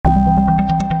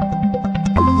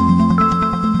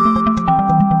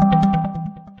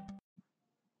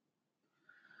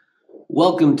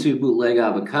Welcome to Bootleg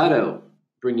Avocado,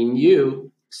 bringing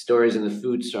you stories in the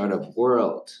food startup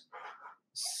world.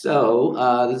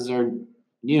 So this is our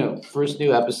first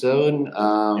new episode.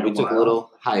 We took a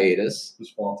little hiatus. Whose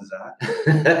fault is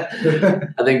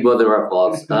that? I think both of our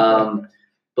faults. But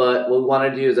what we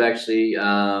want to do is actually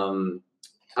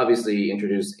obviously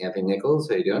introduce Anthony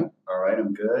Nichols. How you doing? All right,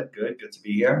 I'm good. Good to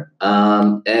be here.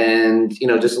 And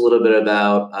just a little bit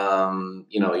about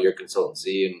your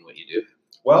consultancy and what you do.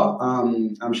 Well,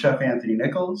 I'm Chef Anthony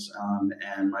Nichols,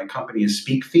 and my company is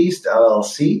Speak Feast,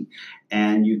 LLC,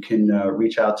 and you can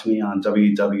reach out to me on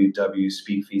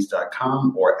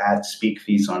www.speakfeast.com or at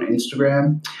SpeakFeast on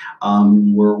Instagram.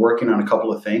 We're working on a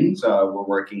couple of things. We're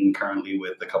working currently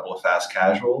with a couple of fast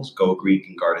casuals, Go Greek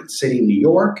in Garden City, New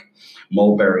York,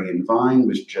 Mulberry and Vine,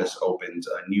 which just opened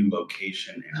a new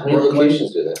location in How many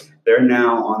locations do they have? They're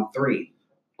now on 3.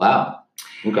 Wow.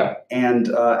 Okay. And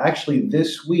actually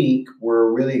this week,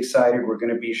 we're really excited. We're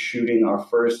going to be shooting our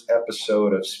first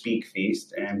episode of Speak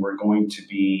Feast, and we're going to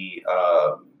be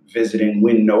visiting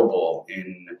Wynn Noble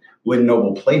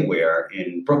Plateware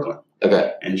in Brooklyn.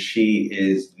 Okay. And she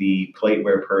is the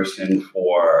plateware person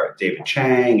for David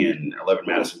Chang and 11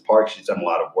 Madison Park. She's done a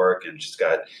lot of work, and she's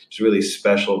really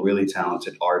special, really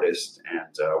talented artist,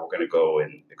 and we're going to go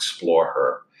and explore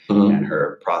her. Mm-hmm. And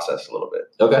her process a little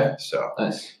bit. Okay. So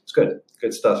nice. It's good.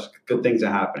 Good stuff. Good things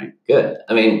are happening. Good.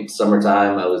 I mean,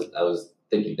 summertime, I was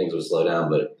thinking things would slow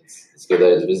down, but it's good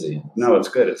that it's busy. No, it's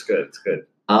good. It's good.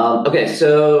 Okay,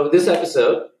 so this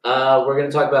episode, we're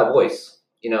going to talk about voice.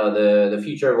 The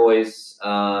future of voice,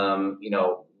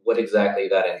 what exactly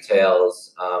that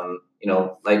entails.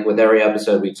 Like with every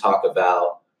episode, we talk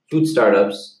about food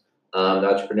startups, the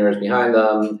entrepreneurs behind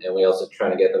them, and we also try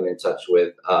to get them in touch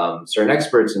with certain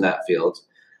experts in that field.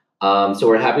 So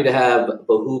we're happy to have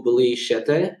Bahubali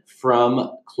Shetty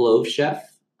from Clove Chef.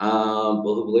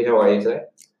 Bahubali, how are you today?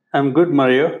 I'm good,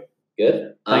 Mario.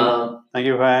 Good. Thank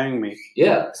you for having me.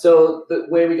 Yeah. So the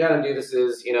way we kind of do this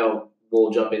is,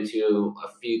 we'll jump into a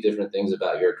few different things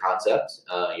about your concept,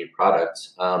 your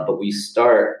product, but we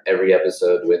start every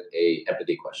episode with a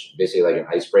empathy question, basically like an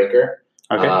icebreaker.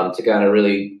 Okay. To kind of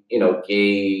really,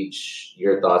 gauge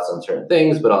your thoughts on certain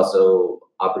things, but also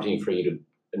opportunity for you to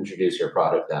introduce your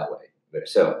product that way.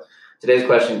 So today's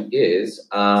question is,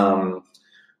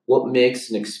 what makes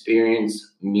an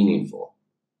experience meaningful?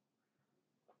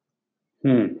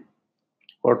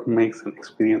 What makes an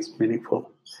experience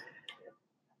meaningful?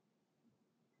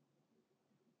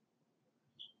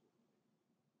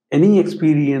 Any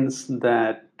experience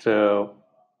that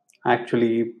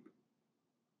actually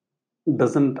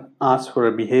doesn't ask for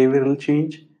a behavioral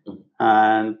change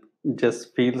and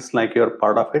just feels like you're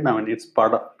part of it. I mean, it's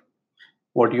part of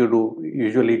what you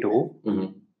usually do.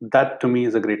 Mm-hmm. That to me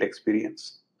is a great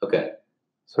experience. Okay.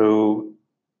 So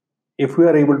if we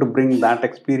are able to bring that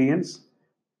experience,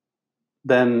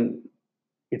 then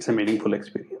it's a meaningful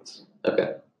experience.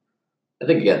 Okay. I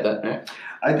think you get that, right?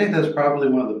 I think that's probably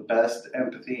one of the best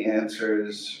empathy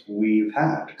answers we've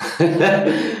had.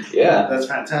 Yeah. That's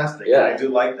fantastic. Yeah. I do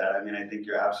like that. I mean, I think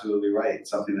you're absolutely right.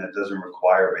 Something that doesn't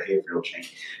require behavioral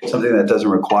change.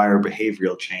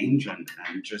 And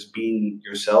just being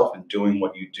yourself and doing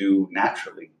what you do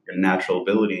naturally, your natural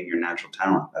ability and your natural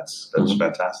talent. That's mm-hmm.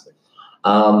 fantastic.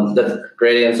 That's a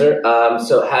great answer.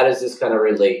 So how does this kind of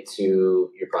relate to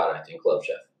your product in Clove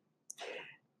Chef?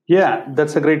 Yeah,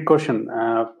 that's a great question.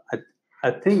 I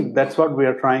think that's what we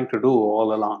are trying to do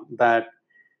all along, that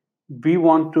we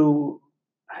want to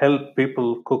help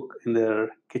people cook in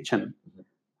their kitchen.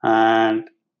 And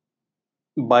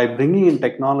by bringing in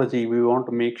technology, we want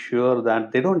to make sure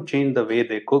that they don't change the way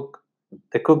they cook.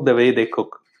 They cook the way they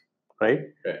cook,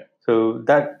 right? So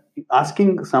that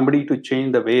asking somebody to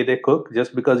change the way they cook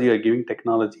just because you are giving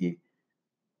technology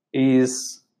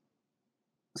is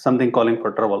something calling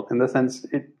for trouble. In the sense,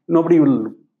 nobody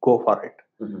will go for it.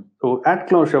 Mm-hmm. So at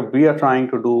Clove Chef, we are trying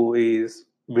to do is,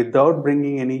 without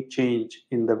bringing any change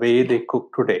in the way they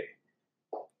cook today,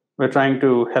 we're trying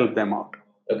to help them out.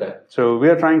 Okay. So we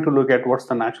are trying to look at what's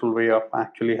the natural way of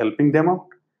actually helping them out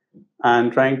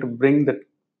and trying to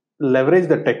leverage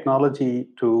the technology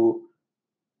to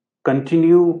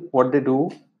continue what they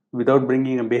do without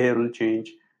bringing a behavioral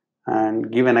change and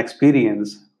give an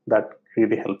experience that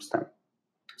really helps them.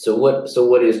 So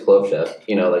what is Clove Chef?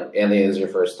 Like Anthony, this is your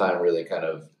first time really kind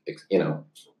of,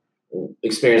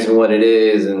 experiencing what it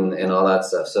is and all that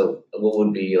stuff. So what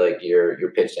would be like your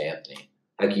pitch to Anthony?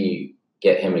 How can you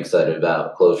get him excited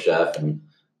about Clove Chef and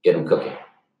get him cooking,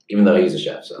 even though he's a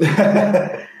chef? So.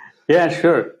 Yeah,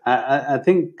 sure. I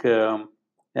think,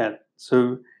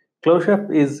 So Clove Chef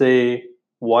is a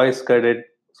voice-guided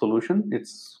solution.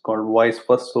 It's called Voice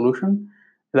First solution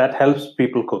that helps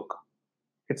people cook.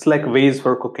 It's like Waze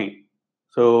for cooking.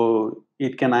 So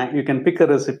you can pick a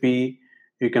recipe,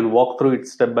 you can walk through it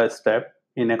step by step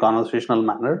in a conversational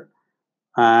manner.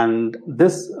 And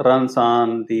this runs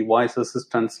on the voice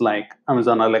assistants like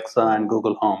Amazon Alexa and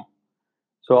Google Home.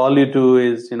 So all you do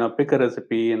is, pick a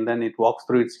recipe, and then it walks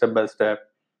through it step by step.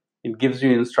 It gives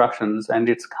you instructions, and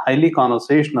it's highly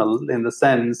conversational in the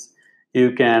sense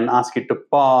you can ask it to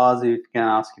pause, you can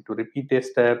ask it to repeat a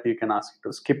step, you can ask it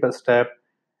to skip a step,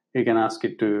 you can ask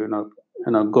it to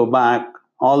go back.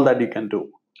 All that you can do.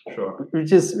 Sure.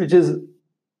 Which is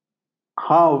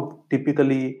how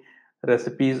typically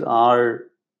recipes are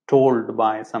told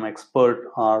by some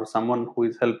expert or someone who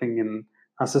is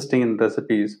assisting in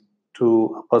recipes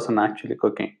to a person actually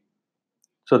cooking.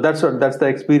 So that's the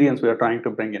experience we are trying to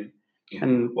bring in. Yeah.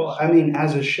 And well, I mean,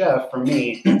 as a chef, for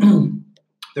me,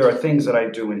 there are things that I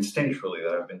do instinctually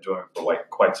that I've been doing for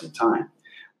quite some time.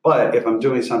 But if I'm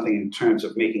doing something in terms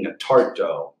of making a tart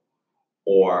dough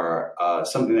or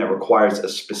something that requires a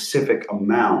specific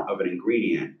amount of an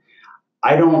ingredient,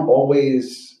 I don't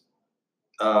always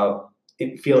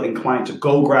feel inclined to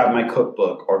go grab my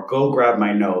cookbook or go grab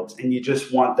my notes. And you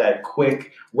just want that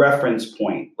quick reference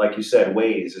point. Like you said,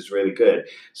 Waze is really good.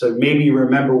 So maybe you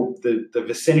remember the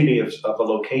vicinity of a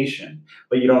location,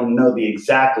 but you don't know the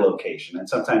exact location. And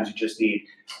sometimes you just need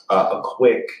a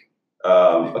quick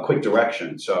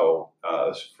direction. So,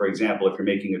 for example, if you're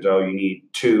making a dough, you need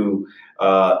two.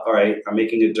 All right, I'm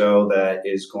making a dough that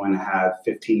is going to have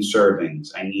 15 servings.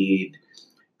 I need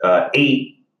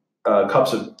 8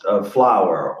 cups of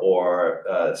flour or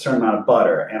a certain amount of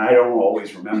butter, and I don't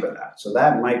always remember that. So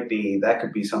that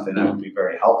could be something that would be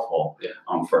very helpful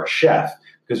for a chef,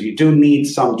 because you do need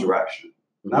some direction.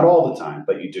 Not all the time,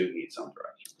 but you do need some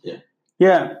direction.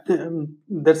 Yeah,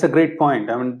 that's a great point.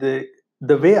 I mean,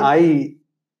 the way I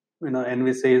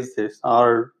envisage this,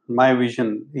 or my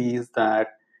vision, is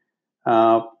that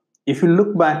if you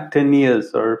look back 10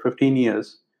 years or 15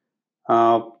 years,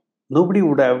 nobody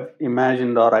would have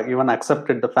imagined or even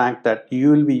accepted the fact that you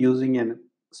will be using a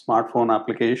smartphone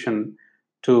application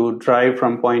to drive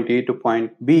from point A to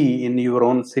point B in your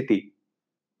own city.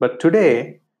 But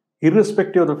today,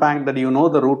 irrespective of the fact that you know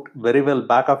the route very well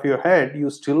back of your head, you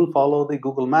still follow the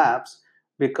Google Maps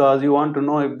because you want to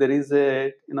know if there is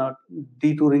a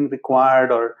detouring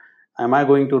required, or am I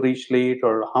going to reach late,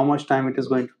 or how much time it is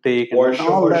going to take, or a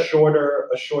shorter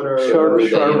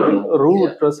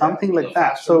route or something like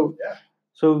that. So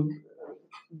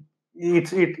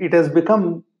it has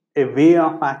become a way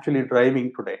of actually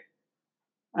driving today,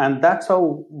 and that's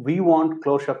how we want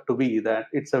Closeup to be. That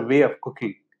it's a way of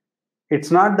cooking.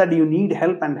 It's not that you need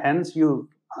help and hence you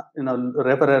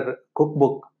refer a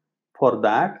cookbook for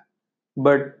that,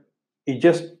 but you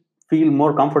just feel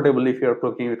more comfortable if you're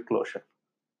cooking with Closeup.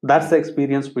 That's the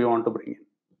experience we want to bring in.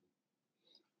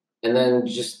 And then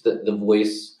just the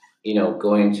voice,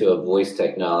 going to a voice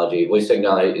technology. Voice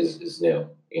technology is new,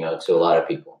 to a lot of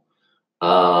people.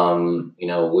 I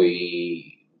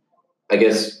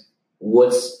guess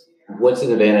what's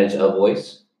an advantage of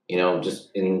voice, just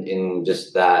in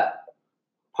just that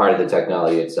part of the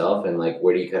technology itself, and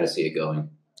where do you kind of see it going?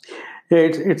 Yeah,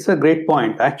 it's a great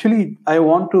point. Actually, I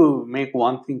want to make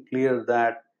one thing clear,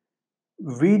 that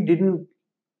we didn't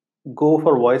go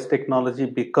for voice technology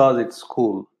because it's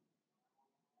cool.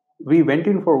 We went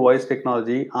in for voice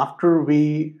technology after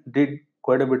we did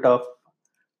quite a bit of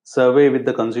survey with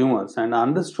the consumers and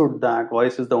understood that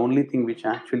voice is the only thing which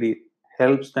actually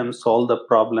helps them solve the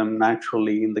problem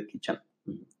naturally in the kitchen.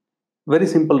 Very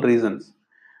simple reasons.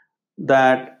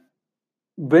 That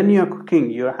when you're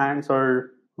cooking, your hands are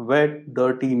wet,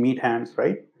 dirty, meat hands,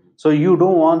 right? So you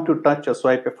don't want to touch or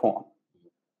swipe a phone.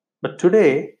 But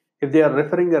today, if they are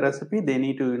referring a recipe, they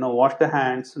need to wash their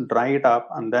hands, dry it up,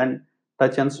 and then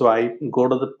touch and swipe, go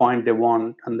to the point they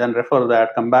want, and then refer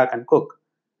that, come back and cook.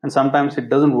 And sometimes it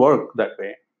doesn't work that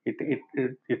way.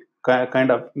 It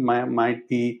kind of might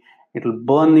be, it'll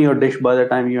burn your dish by the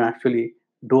time you actually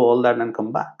do all that and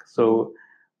come back. So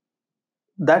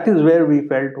that is where we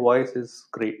felt voice is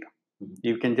great.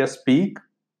 You can just speak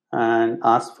and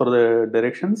ask for the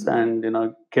directions and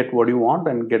get what you want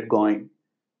and get going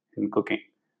in cooking.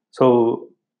 So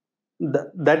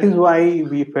that is why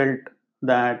we felt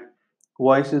that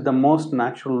voice is the most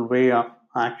natural way of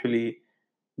actually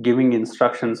giving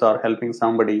instructions or helping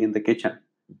somebody in the kitchen.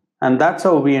 And that's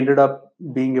how we ended up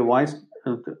being a voice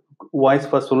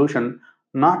first solution.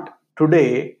 Not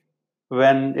today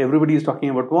when everybody is talking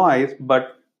about voice,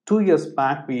 but 2 years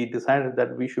back we decided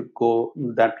that we should go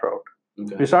that route.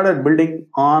 Okay. We started building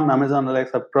on Amazon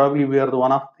Alexa. Probably we are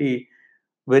one of the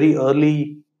very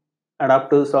early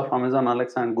adapters of Amazon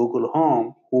Alexa and Google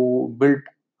Home who built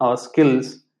our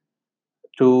skills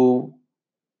for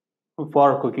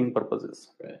cooking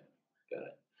purposes. Right. Got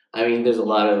it. I mean, there's a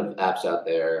lot of apps out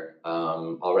there,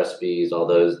 all recipes, all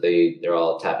those, they're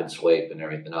all tap and swipe and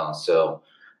everything else. So,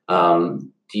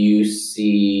 do you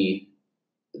see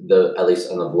at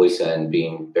least on the voice end,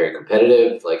 being very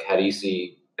competitive? Like, how do you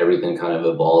see everything kind of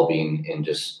evolving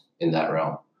in that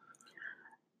realm?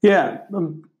 Yeah.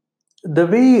 The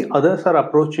way others are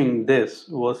approaching this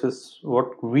versus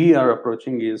what we are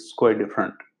approaching is quite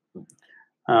different.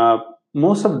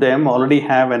 Most of them already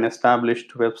have an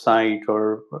established website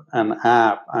or an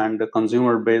app and a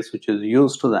consumer base which is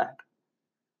used to that.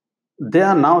 They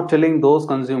are now telling those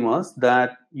consumers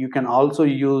that you can also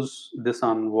use this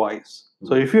on voice.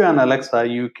 So if you're an Alexa,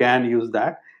 you can use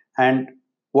that. And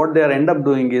what they end up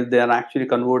doing is they are actually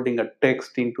converting a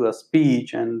text into a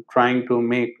speech and trying to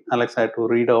make Alexa to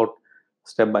read out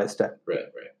step by step. Right.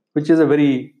 Which is a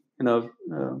very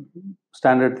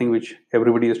standard thing which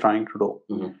everybody is trying to do.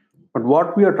 Mm-hmm. But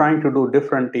what we are trying to do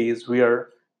different is we are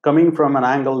coming from an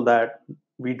angle that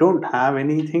we don't have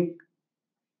anything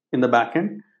in the back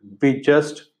end. We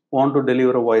just want to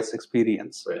deliver a voice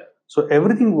experience. Right. So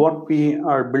everything what we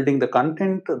are building, the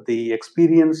content, the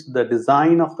experience, the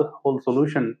design of the whole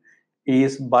solution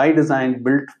is by design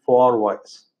built for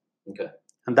voice. Okay.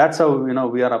 And that's how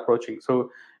we are approaching.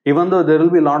 So even though there will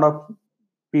be a lot of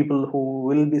people who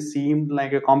will be seen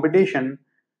like a competition,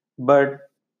 but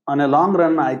on a long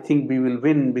run, I think we will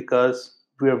win because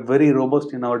we are very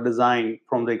robust in our design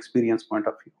from the experience point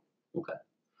of view. Okay.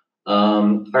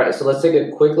 All right, so let's take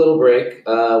a quick little break.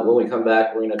 When we come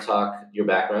back, we're going to talk your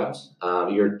background.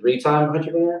 You're a 3-time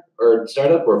entrepreneur or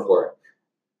startup or 4?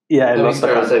 Yeah, how many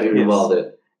startups have you involved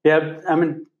in? Yeah, I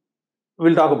mean,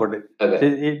 we'll talk about it.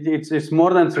 Okay. It's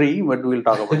more than 3, but we'll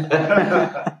talk about it.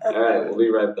 All right, we'll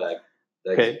be right back.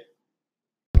 Thanks. Okay.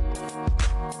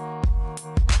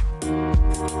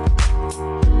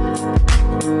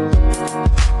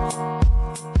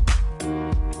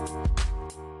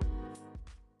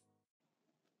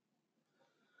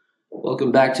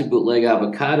 Welcome back to Bootleg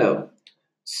Avocado.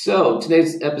 So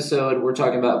today's episode, we're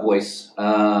talking about voice,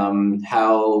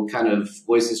 how kind of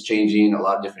voice is changing a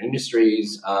lot of different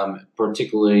industries,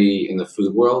 particularly in the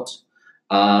food world.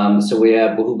 So we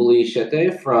have Bahubali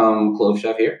Shetty from Clove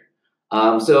Chef here.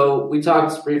 So we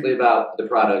talked briefly about the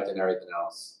product and everything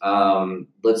else.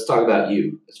 Let's talk about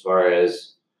you as far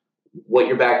as what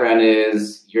your background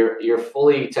is. You're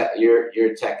fully you're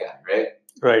a tech guy, right?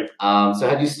 Right. So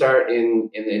how did you start in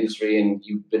the industry, and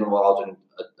you've been involved in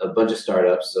a bunch of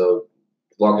startups. So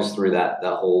walk us through that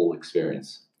whole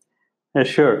experience. Yeah,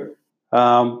 sure.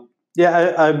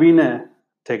 I've been a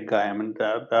tech guy. I mean,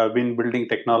 I've been building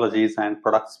technologies and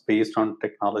products based on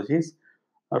technologies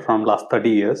from last 30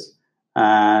 years.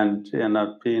 And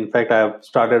in fact, I've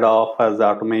started off as an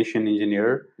automation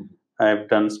engineer. I've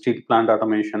done steel plant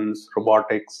automations,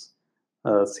 robotics,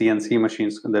 CNC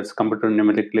machines, that's computer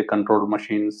numerically controlled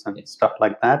machines and stuff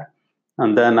like that.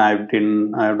 And then I've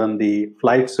done the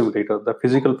flight simulator, the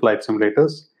physical flight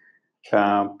simulators,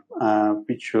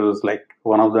 which was like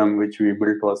one of them which we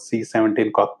built was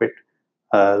C-17 cockpit,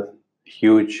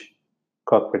 huge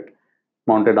cockpit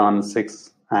mounted on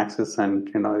 6 axis, and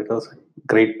it was a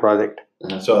great project.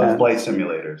 So flight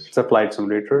simulators. It's a flight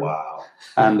simulator. Wow.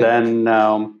 And then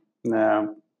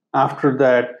after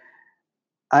that,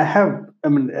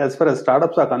 as far as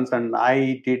startups are concerned,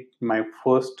 I did my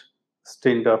first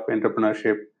stint of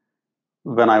entrepreneurship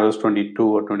when I was 22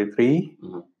 or 23.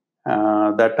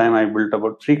 Mm-hmm. That time I built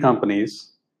about 3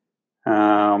 companies.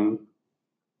 One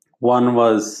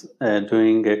was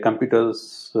doing a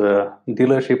computers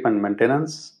dealership and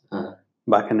maintenance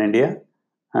back in India.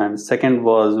 And second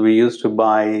was we used to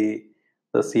buy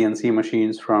the CNC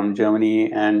machines from Germany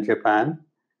and Japan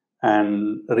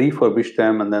and refurbish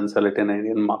them and then sell it in the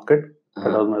Indian market.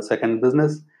 That was my second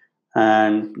business.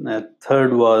 And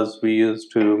third was we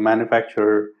used to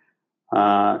manufacture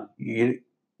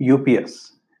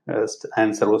UPS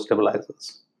and servo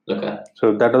stabilizers. Okay.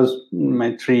 So that was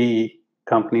my 3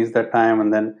 companies that time.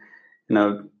 And then,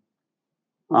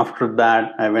 after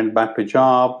that, I went back to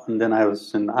job, and then I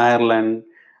was in Ireland,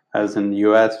 I was in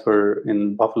US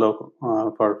in Buffalo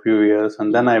for a few years.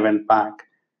 And then I went back,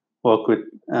 worked with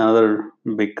another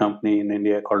big company in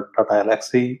India called Tata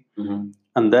Elxsi. Mm-hmm.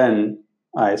 And then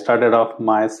I started off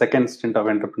my second stint of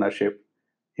entrepreneurship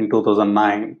in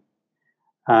 2009.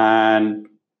 And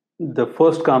the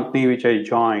first company which I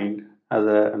joined as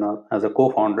a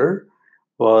co-founder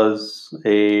was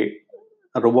a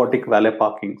robotic valet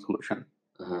parking solution.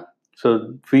 Uh-huh.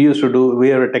 So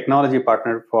we are a technology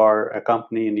partner for a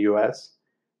company in the US,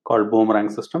 called Boomerang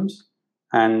Systems,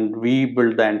 and we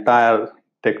built the entire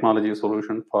technology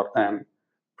solution for them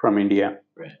from India.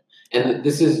 Right. And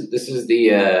this is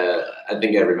the I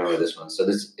think I remember this one. So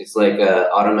it's like a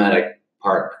automatic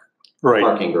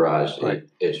parking garage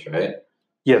ish, right?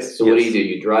 Yes. So what do?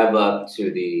 You drive up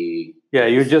to the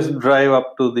you just drive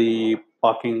up to the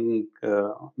parking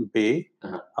bay,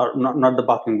 or not the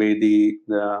parking bay,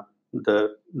 the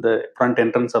front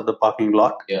entrance of the parking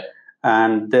lot. Yeah.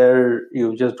 And there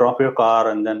you just drop your car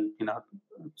and then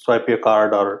swipe your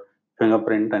card or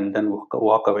fingerprint and then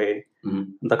walk away.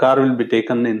 Mm-hmm. The car will be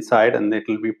taken inside and it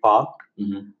will be parked.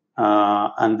 Mm-hmm.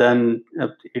 And then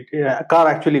a car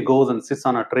actually goes and sits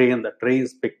on a tray, and the tray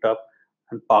is picked up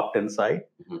and parked inside.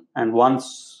 Mm-hmm. And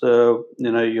once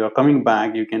you are coming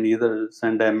back, you can either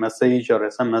send a message or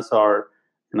SMS, or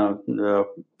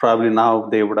probably now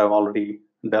they would have already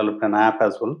developed an app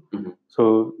as well. Mm-hmm.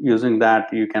 So using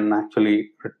that, you can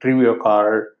actually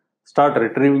start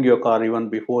retrieving your car even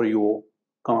before you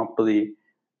come up to the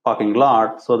parking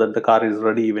lot, so that the car is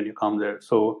ready when you come there.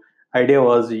 So idea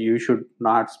was you should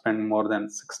not spend more than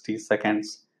 60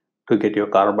 seconds to get your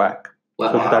car back.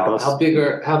 Wow. So that was, how big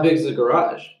is the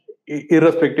garage?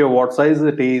 Irrespective of what size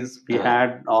it is, we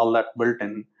had all that built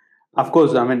in. Of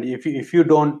course, I mean, if you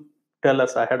don't tell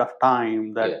us ahead of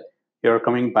time that you're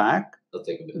coming back,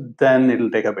 then it'll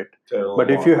take a bit.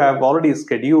 But if you have already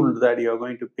scheduled that you're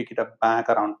going to pick it up back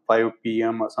around 5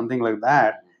 p.m. or something like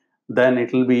that, then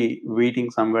it'll be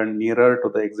waiting somewhere nearer to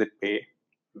the exit bay.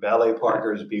 Valet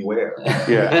parkers beware.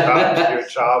 Yeah. Your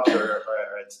jobs are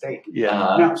at stake.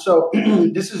 Yeah. Now, so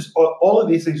this is all of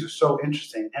these things are so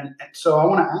interesting, and so I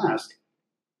want to ask,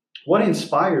 what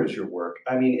inspires your work?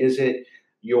 I mean, is it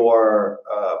your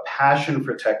passion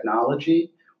for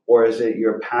technology, or is it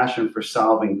your passion for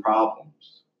solving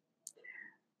problems?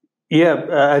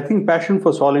 Yeah, I think passion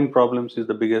for solving problems is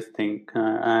the biggest thing,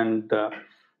 and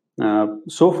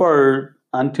so far,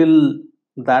 until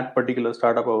that particular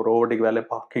startup of robotic valet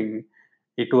parking,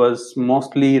 it was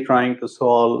mostly trying to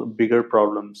solve bigger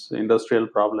problems, industrial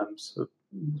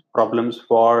problems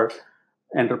for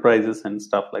enterprises and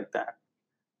stuff like that.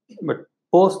 But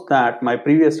post that, my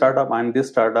previous startup and this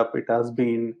startup, it has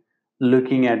been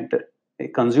looking at a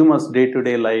consumer's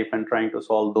day-to-day life and trying to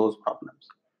solve those problems.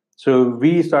 So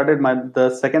we started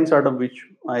the second startup, which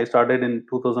I started in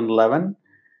 2011,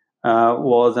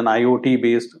 was an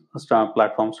IoT-based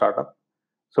platform startup.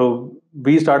 So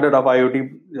we started off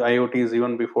IoTs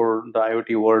even before the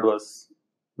IoT word was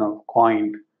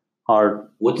coined. Or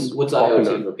what's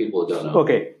IoT for people who don't know?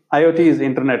 Okay, IoT is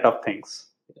Internet of Things.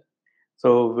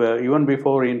 So even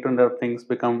before Internet of Things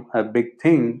become a big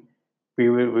thing, we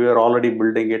were already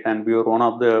building it, and we were one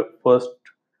of the first.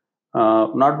 We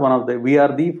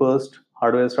are the first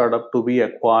hardware startup to be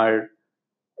acquired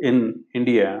in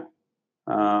India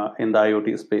in the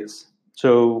IoT space.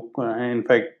 So in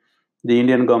fact, the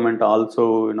Indian government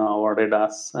also awarded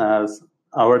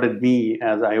me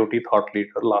as IoT thought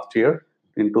leader last year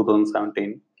in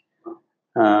 2017.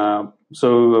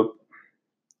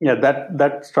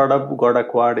 That startup got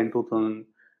acquired in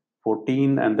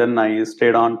 2014, and then I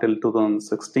stayed on till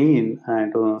 2016. And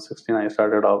in 2016, I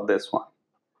started off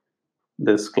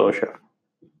this Closure.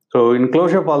 So in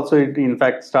Closure also, it in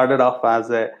fact started off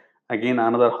as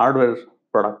another hardware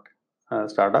product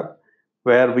startup,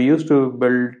 where we used to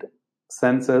build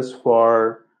sensors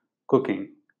for cooking.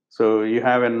 So you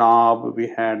have a knob, we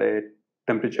had a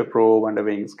temperature probe and a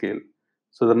weighing scale.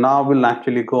 So the knob will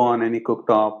actually go on any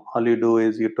cooktop. All you do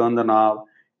is you turn the knob,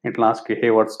 it'll ask you, hey,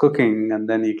 what's cooking? And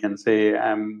then you can say,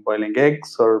 I'm boiling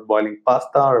eggs or boiling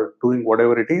pasta or doing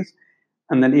whatever it is.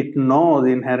 And then it knows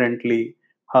inherently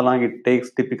how long it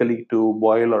takes typically to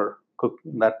boil or cook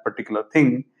that particular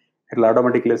thing. It'll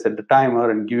automatically set the timer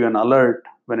and give you an alert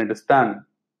when it is done.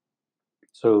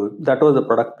 So that was the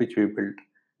product which we built.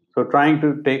 So trying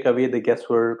to take away the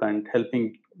guesswork and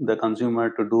helping the consumer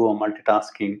to do a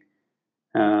multitasking.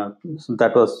 So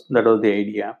that was the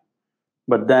idea.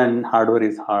 But then hardware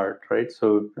is hard, right?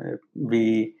 So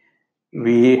we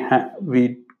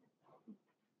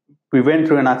went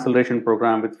through an acceleration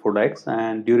program with FoodX,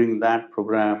 and during that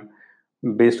program,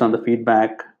 based on the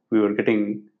feedback we were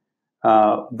getting,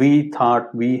 we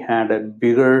thought we had a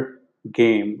bigger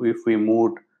game if we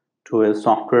moved to a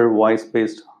software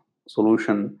voice-based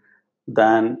solution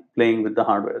than playing with the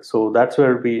hardware. So that's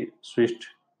where we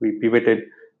pivoted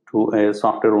to a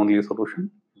software-only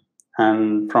solution.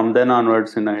 And from then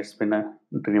onwards, it's been a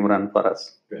dream run for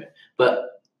us. Right.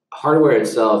 But hardware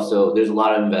itself, so there's a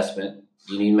lot of investment.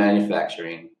 You need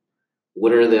manufacturing.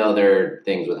 What are the other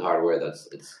things with hardware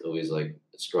it's always like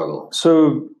a struggle?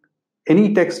 So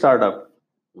any tech startup,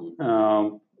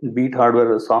 be it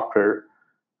hardware or software,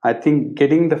 I think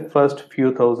getting the first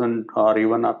few thousand or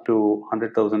even up to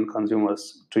 100,000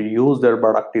 consumers to use their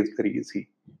product is very easy.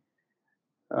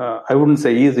 I wouldn't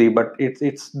say easy, but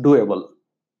it's doable.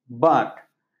 But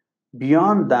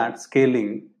beyond that,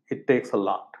 scaling, it takes a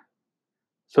lot.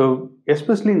 So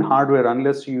especially in hardware,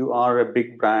 unless you are a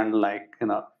big brand like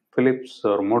Philips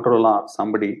or Motorola or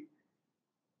somebody,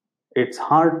 it's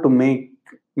hard to make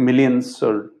millions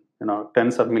or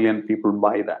tens of million people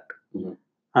buy that. Mm-hmm.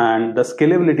 And the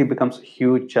scalability becomes a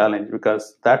huge challenge,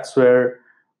 because that's where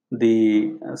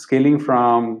the scaling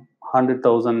from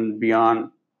 100,000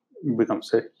 beyond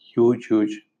becomes a huge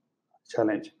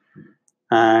challenge.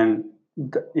 And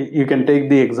you can take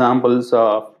the examples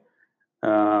of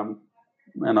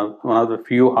one of the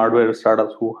few hardware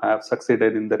startups who have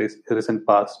succeeded in the recent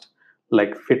past,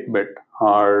 like Fitbit,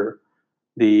 or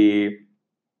there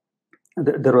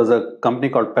was a company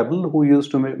called Pebble who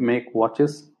used to make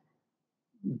watches.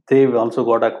 They've also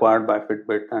got acquired by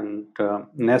Fitbit, and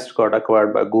Nest got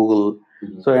acquired by Google.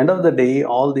 Mm-hmm. So end of the day,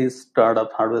 all these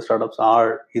hardware startups,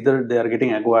 are either they are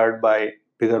getting acquired by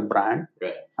bigger brand,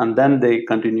 right, and then they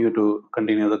continue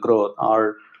the growth,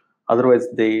 or otherwise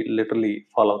they literally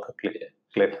fall off the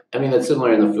cliff. I mean, that's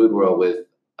similar in the food world with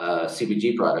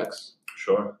CPG products.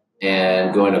 Sure.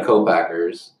 And going to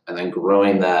co-packers and then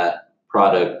growing that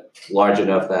product large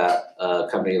enough that a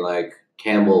company like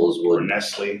Campbell's would, or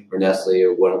Nestle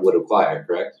or would acquire,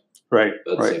 correct? Right.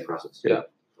 That's the same process. Yeah.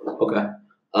 Okay.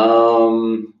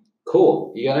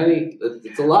 Cool. You got any?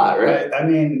 It's a lot, right? I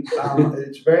mean,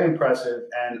 it's very impressive,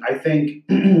 and I think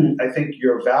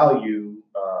your value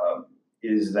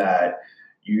is that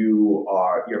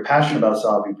you're passionate about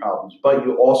solving problems, but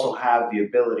you also have the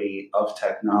ability of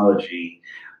technology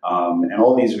and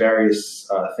all these various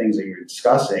things that you're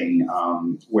discussing,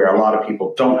 where a lot of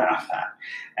people don't have that.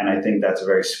 And I think that's a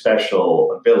very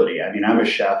special ability. I mean, I'm a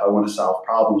chef, I want to solve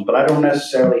problems, but I don't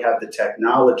necessarily have the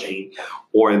technology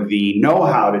or the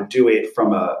know-how to do it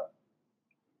from a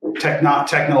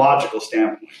technological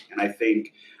standpoint. And I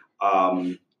think,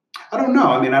 I don't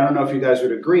know. I mean, I don't know if you guys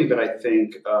would agree, but I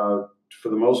think for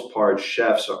the most part,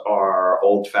 chefs are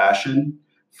old-fashioned.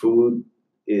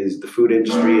 The food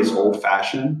industry is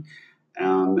old-fashioned.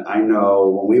 I know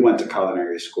when we went to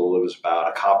culinary school, it was about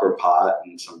a copper pot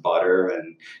and some butter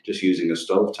and just using a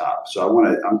stovetop. So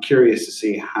I'm curious to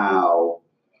see how.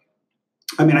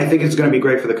 I mean, I think it's going to be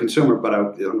great for the consumer, but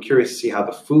I'm curious to see how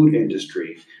the food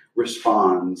industry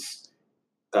responds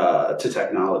to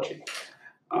technology.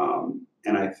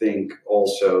 And I think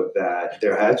also that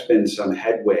there has been some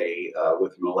headway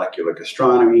with molecular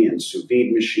gastronomy and sous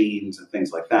vide machines and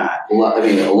things like that. A lot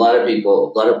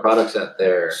of products out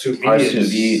there are sous vide.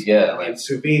 Yeah, I mean,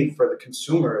 sous vide for the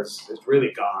consumer is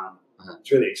really gone. Uh-huh.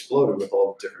 It's really exploded with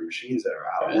all the different machines that are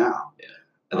out now. Yeah.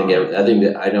 I think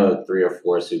that I know 3 or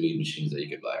 4 sous vide machines that you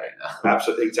could buy right now.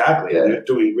 Absolutely, exactly. Yeah. And they're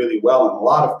doing really well, and a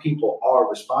lot of people are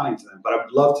responding to them. But I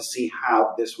would love to see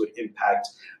how this would impact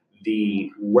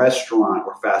the restaurant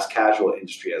or fast casual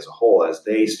industry as a whole as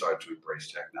they start to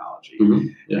embrace technology. Mm-hmm.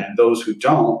 Yeah. And those who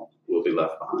don't will be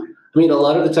left behind. I mean, a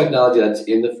lot of the technology that's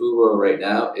in the food world right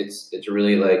now, it's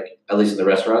really like, at least in the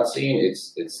restaurant scene,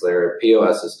 it's their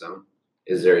POS system,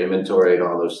 is their inventory and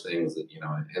all those things that,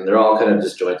 and they're all kind of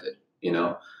disjointed,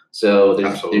 So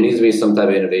there needs to be some type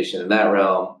of innovation in that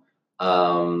realm.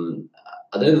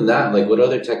 Other than that, like, what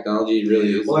other technology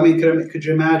really is? Well, I mean, could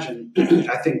you imagine?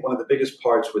 I think one of the biggest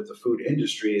parts with the food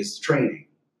industry is training.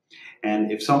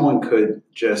 And if someone could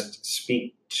just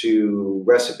speak to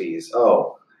recipes,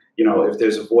 if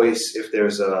there's a voice, if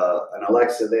there's an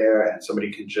Alexa there, and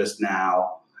somebody can just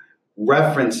now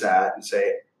reference that and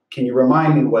say, can you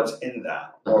remind me what's in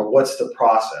that? Or what's the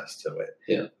process to it?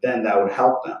 Yeah. Then that would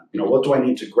help them. What do I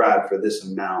need to grab for this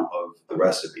amount of the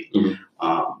recipe?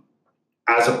 Mm-hmm.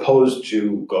 As opposed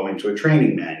to going to a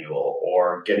training manual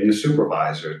or getting a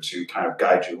supervisor to kind of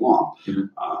guide you along. Mm-hmm.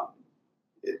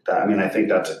 I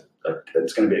think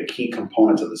it's going to be a key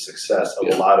component to the success of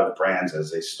a lot of brands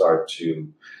as they start to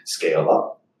scale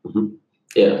up. Mm-hmm.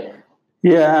 Yeah.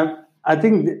 Yeah, I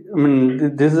think,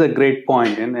 this is a great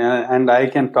point, and I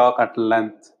can talk at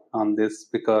length on this,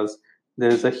 because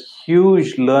there is a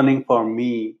huge learning for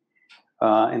me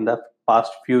in the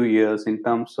past few years in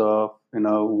terms of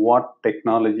what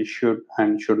technology should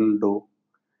and shouldn't do.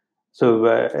 So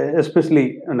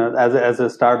especially as a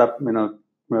startup,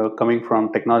 coming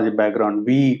from technology background,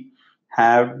 we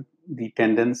have the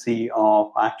tendency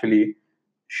of actually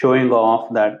showing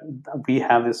off that we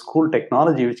have this cool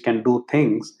technology which can do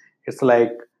things. It's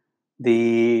like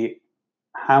the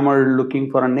hammer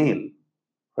looking for a nail,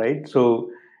 right?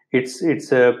 So it's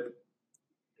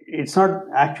it's not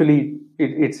actually,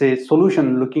 it's a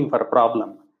solution looking for a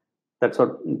problem. That's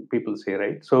what people say,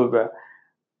 right? So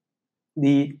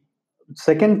the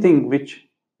second thing which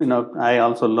I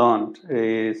also learned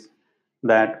is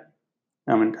that,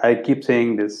 I mean, I keep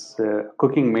saying this,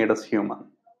 cooking made us human.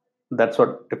 That's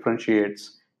what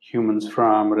differentiates humans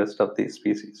from rest of the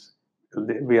species.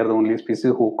 We are the only species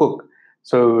who cook.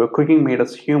 So cooking made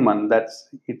us human.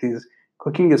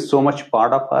 Cooking is so much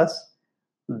part of us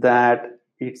that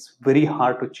it's very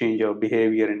hard to change our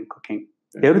behavior in cooking.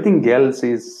 Everything else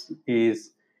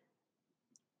is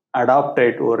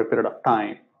adopted over a period of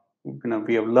time.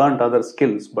 We have learned other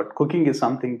skills, but cooking is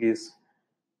something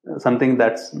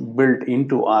that's built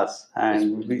into us,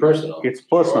 and it's personal. It's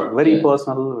personal, sure. Very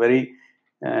personal, very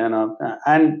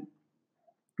and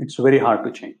it's very hard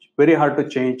to change. Very hard to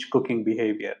change cooking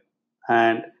behavior.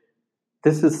 And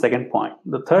this is second point.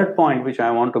 The third point which I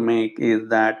want to make is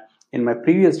that in my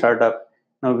previous startup,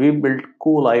 we built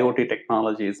cool IoT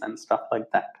technologies and stuff like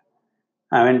that.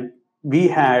 I mean, we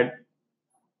had.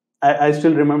 I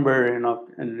still remember,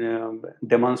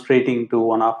 demonstrating to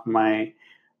one of my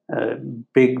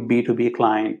big B2B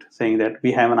client, saying that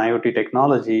we have an IoT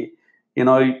technology.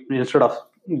 Instead of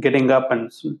getting up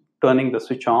and turning the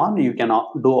switch on, you can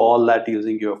do all that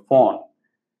using your phone.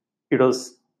 It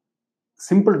was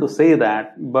simple to say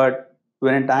that, but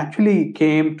when it actually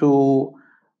came to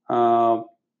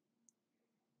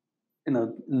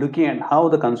looking at how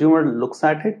the consumer looks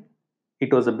at it,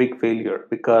 it was a big failure,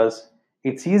 because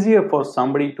it's easier for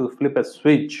somebody to flip a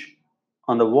switch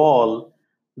on the wall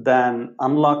than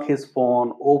unlock his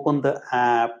phone, open the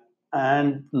app,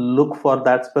 and look for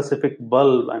that specific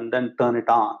bulb and then turn it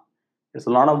on. It's a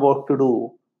lot of work to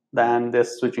do than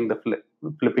just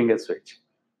flipping a switch.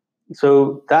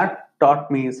 So that taught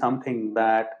me something,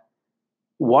 that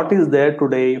what is there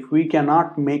today, if we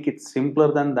cannot make it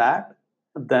simpler than that,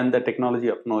 then the technology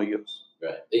of no use.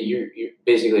 Right. You're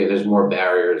basically, there's more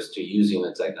barriers to using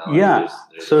the technology. Yeah.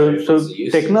 There's so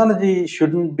technology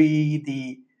shouldn't be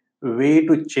the way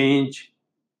to change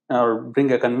or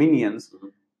bring a convenience.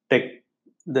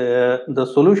 The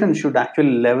solution should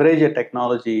actually leverage a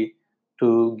technology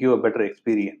to give a better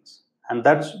experience. And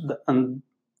that's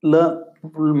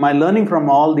my learning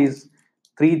from all these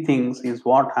three things is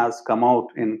what has come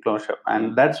out in Closeup.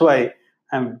 And that's why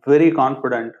I'm very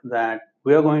confident that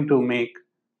we are going to make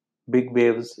big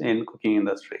waves in cooking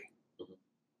industry.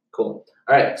 Cool.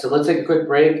 All right, so let's take a quick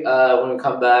break. When we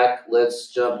come back, let's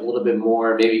jump a little bit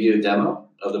more, maybe do a demo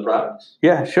of the product.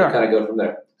 Yeah, sure. And kind of go from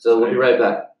there. So we'll be right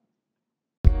back.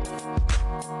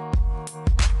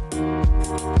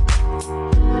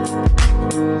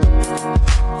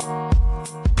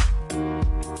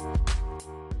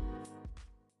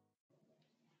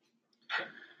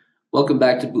 Welcome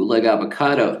back to Bootleg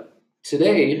Avocado.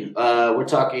 Today, we're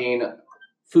talking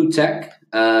food tech,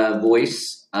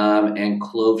 voice, and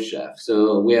Clove Chef.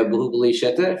 So we have Bahubali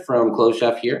Shetty from Clove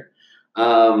Chef here.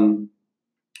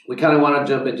 We kind of want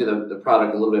to jump into the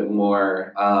product a little bit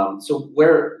more. So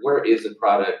where is the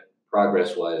product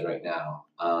progress-wise right now?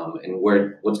 And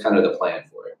what's kind of the plan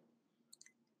for it?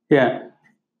 Yeah,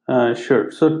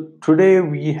 sure. So today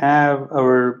we have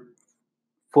our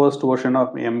first version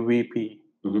of MVP,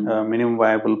 minimum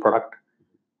viable product,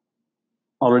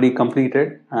 already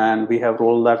completed, and we have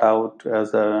rolled that out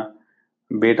as a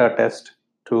beta test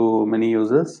to many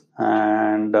users,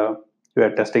 and we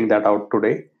are testing that out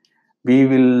today. We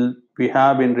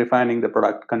have been refining the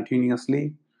product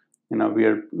continuously.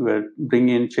 We're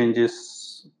bringing in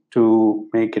changes to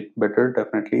make it better,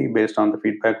 definitely based on the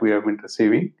feedback we have been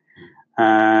receiving,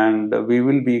 and we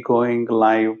will be going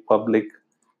live public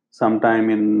sometime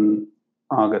in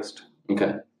August.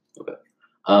 Okay.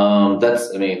 That's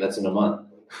in a month.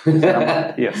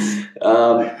 Yes.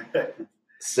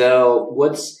 So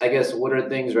what are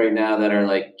things right now that are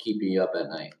like keeping you up at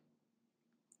night?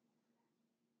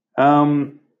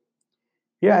 I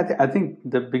think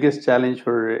the biggest challenge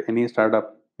for any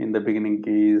startup in the beginning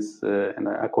is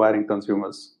acquiring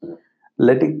consumers.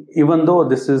 Even though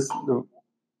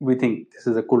we think this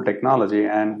is a cool technology,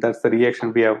 and that's the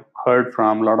reaction we have heard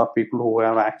from a lot of people who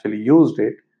have actually used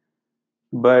it,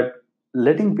 but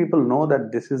letting people know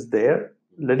that this is there,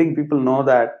 letting people know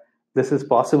that this is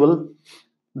possible,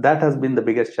 that has been the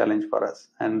biggest challenge for us,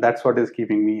 and that's what is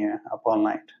keeping me up all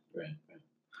night. Right.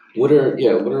 What are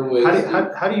ways?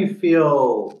 How do you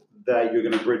feel that you're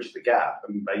going to bridge the gap?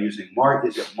 I mean, by using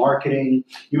marketing?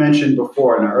 You mentioned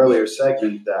before in an earlier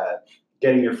segment that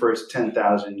getting your first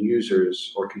 10,000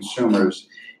 users or consumers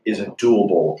is a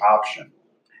doable option.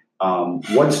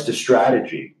 What's the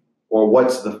strategy, or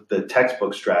what's the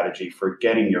textbook strategy for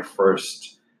getting your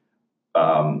first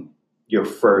your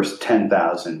first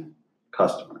 10,000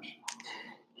 customers?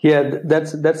 Yeah,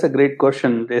 that's a great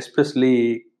question,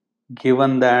 especially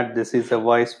given that this is a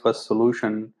voice first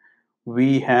solution.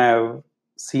 We have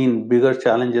seen bigger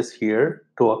challenges here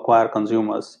to acquire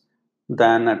consumers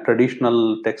than a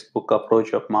traditional textbook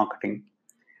approach of marketing.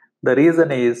 The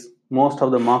reason is most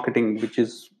of the marketing,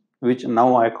 which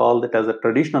now I call it as a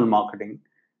traditional marketing,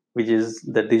 which is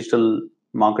the digital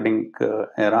marketing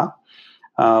era,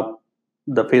 uh,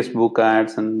 the Facebook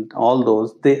ads and all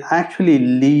those, they actually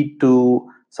lead to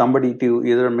somebody to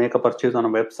either make a purchase on a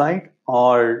website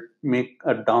or make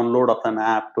a download of an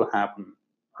app to happen,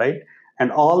 right?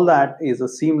 And all that is a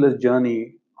seamless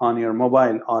journey on your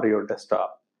mobile or your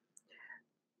desktop.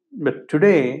 But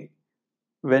today,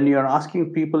 when you're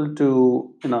asking people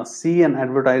to see an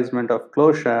advertisement of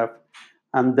CloseChef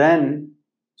and then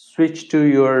switch to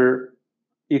your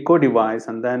Echo device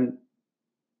and then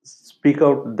speak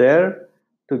out there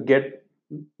to get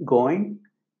going,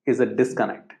 is a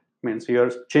disconnect. Means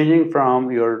you're changing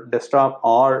from your desktop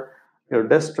or your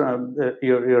desktop,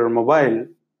 your mobile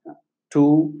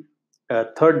to a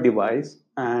third device,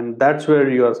 and that's where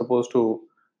you are supposed to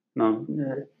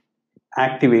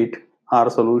activate our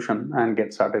solution and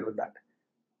get started with that.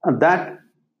 And that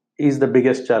is the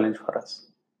biggest challenge for us.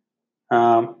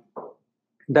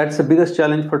 That's the biggest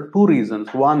challenge for two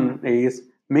reasons. One is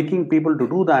making people to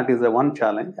do that is a one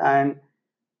challenge, and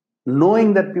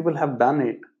knowing that people have done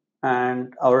it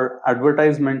and our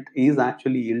advertisement is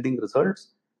actually yielding results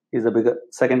is a bigger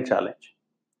second challenge.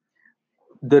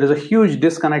 There is a huge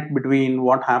disconnect between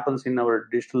what happens in our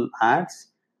digital ads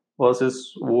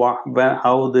versus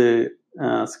how the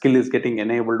skill is getting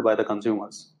enabled by the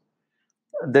consumers.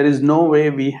 There is no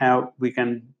way we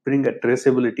can bring a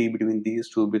traceability between these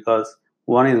two, because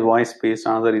one is voice based,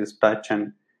 another is touch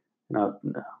and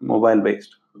mobile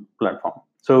based platform.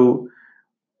 So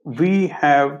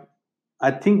I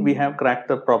think we have cracked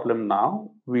the problem now.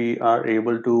 We are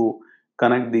able to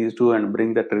connect these two and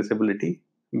bring the traceability,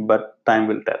 but time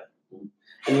will tell.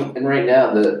 And right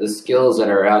now, the skills that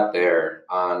are out there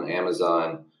on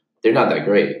Amazon, they're not that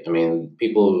great. I mean,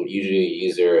 people usually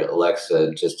use their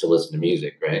Alexa just to listen to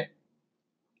music, right?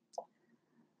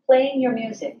 Playing your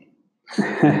music.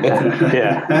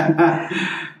 Yeah.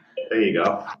 There you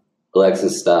go. Alexa,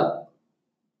 stop.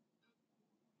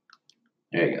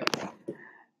 There you go.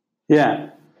 Yeah.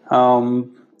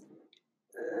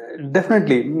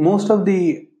 Definitely. Most of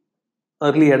the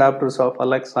early adopters of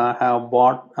Alexa have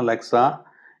bought Alexa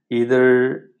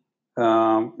either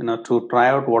to try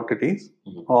out what it is,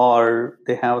 or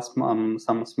they have some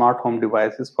smart home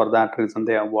devices. For that reason,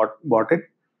 they have bought it.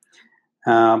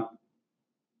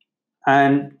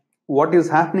 And what is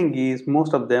happening is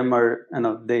most of them are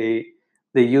they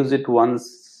use it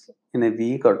once in a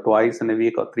week or twice in a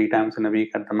week or 3 times in a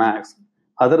week at the max.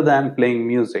 Other than playing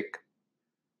music,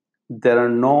 there are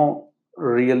no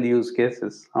real use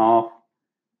cases of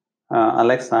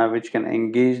Alexa which can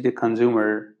engage the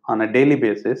consumer on a daily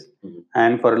basis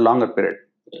and for a longer period.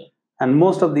 Yeah. And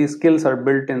most of these skills are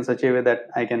built in such a way that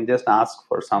I can just ask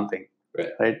for something,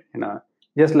 right?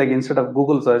 Just like instead of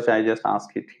Google search, I just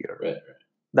ask it here. Right.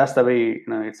 That's the way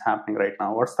it's happening right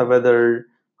now. What's the weather?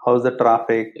 How's the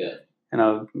traffic? Yeah.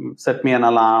 Set me an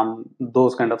alarm.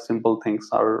 Those kind of simple things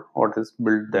are what is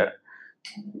built there.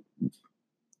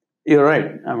 You're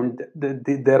right. I mean,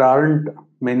 there aren't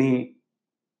many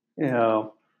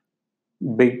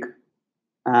big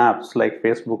apps like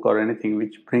Facebook or anything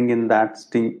which bring in that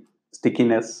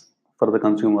stickiness for the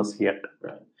consumers yet.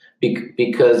 Right.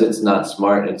 Because it's not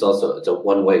smart. It's a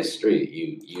one-way street.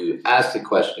 You ask the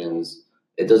questions,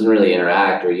 it doesn't really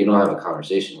interact, or you don't have a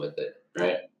conversation with it,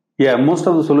 right? Yeah, most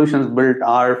of the solutions built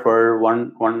are for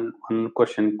one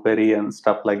question query and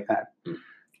stuff like that.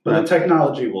 But the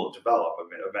technology will develop. I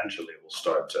mean, eventually it will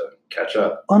start to catch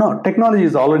up. Oh no, technology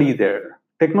is already there.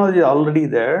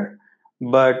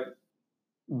 But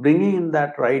bringing in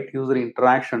that right user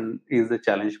interaction is the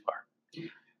challenge part.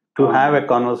 To have a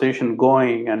conversation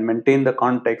going and maintain the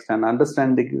context and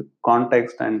understand the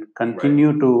context and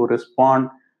continue to respond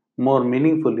more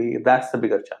meaningfully, that's the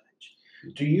bigger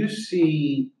challenge. Do you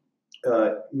see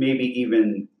maybe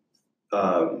even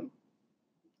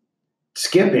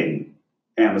skipping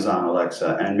Amazon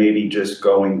Alexa and maybe just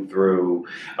going through,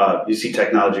 you see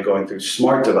technology going through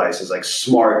smart devices like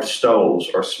smart stoves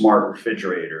or smart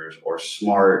refrigerators or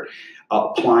smart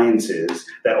appliances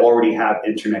that already have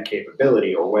internet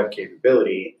capability or web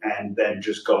capability, and then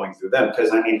just going through them?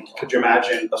 Because, I mean, could you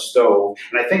imagine a stove?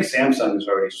 And I think Samsung has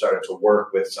already started to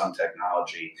work with some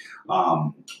technology,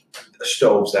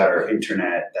 stoves that are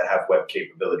internet, that have web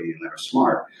capability and that are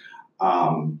smart,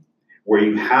 where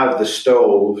you have the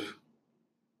stove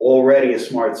already a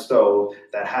smart stove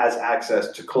that has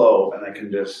access to Clove, and that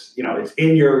can just, it's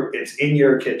in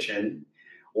your kitchen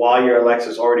while your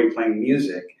Alexa's already playing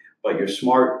music, but your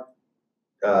smart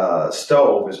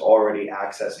stove is already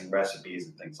accessing recipes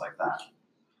and things like that.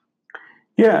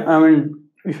 Yeah, I mean,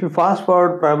 if you fast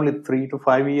forward probably 3 to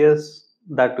 5 years,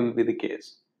 that will be the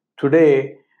case.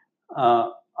 Today,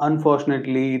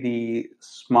 unfortunately, the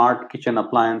smart kitchen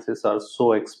appliances are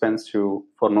so expensive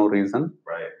for no reason.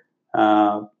 Right.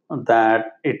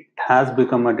 That it has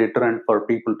become a deterrent for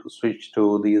people to switch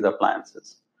to these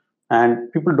appliances.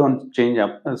 And people don't change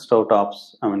up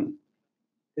stovetops,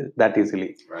 that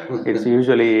easily. Right. It's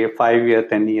usually a 5-year,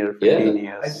 10-year, 15 Yeah.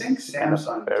 years. I think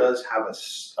Samsung does have a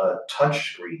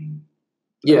touch screen.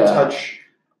 Yeah.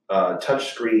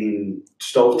 Touch screen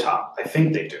stovetop. I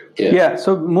think they do. Yeah.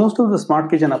 So most of the smart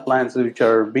kitchen appliances which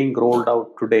are being rolled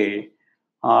out today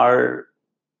are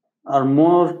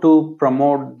more to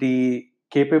promote the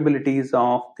capabilities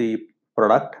of the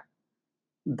product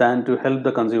than to help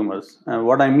the consumers. And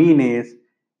what I mean is,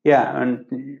 and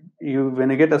when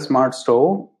you get a smart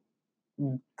stove,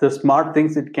 the smart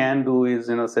things it can do is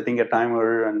setting a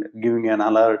timer and giving an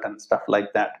alert and stuff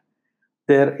like that.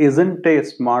 There isn't a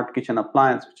smart kitchen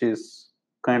appliance which is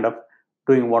kind of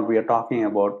doing what we are talking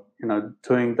about,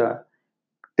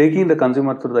 taking the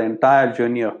consumer through the entire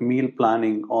journey of meal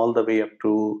planning all the way up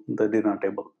to the dinner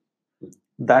table.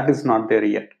 That is not there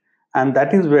yet. And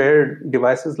that is where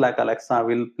devices like Alexa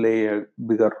will play a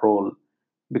bigger role,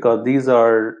 because these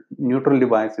are neutral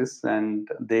devices and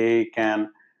they can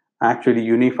actually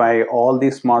unify all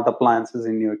these smart appliances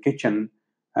in your kitchen,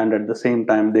 and at the same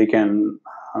time they can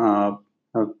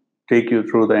take you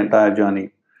through the entire journey.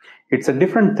 It's a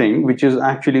different thing which is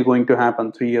actually going to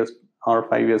happen 3 years or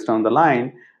 5 years down the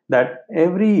line, that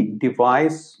every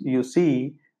device you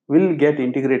see will get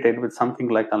integrated with something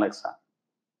like Alexa.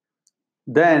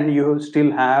 Then you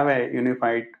still have a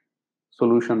unified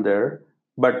solution there,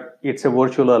 but it's a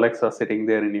virtual Alexa sitting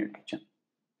there in your kitchen.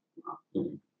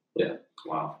 Yeah.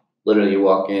 Wow. Literally, you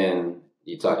walk in,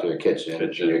 you talk to your kitchen.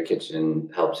 And your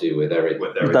kitchen helps you with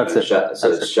everything. That's it.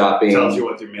 So it's shopping. Tells you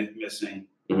what you're missing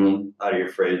out of your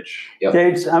fridge. Yep.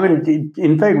 Yeah,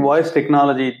 in fact, voice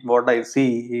technology, what I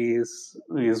see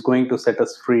is going to set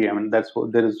us free.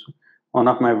 There is one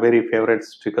of my very favorite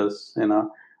stickers,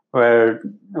 where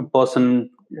a person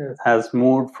has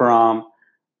moved from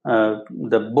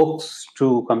the books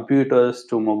to computers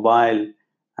to mobile,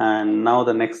 and now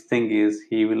the next thing is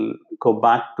he will go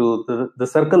back to the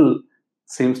circle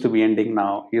seems to be ending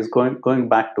now. He's going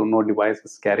back to no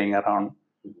devices carrying around.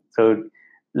 So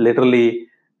literally,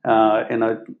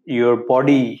 your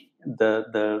body,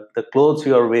 the clothes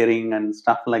you are wearing and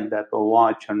stuff like that, or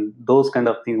watch and those kind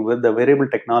of things, with the wearable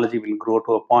technology will grow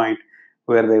to a point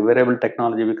where the wearable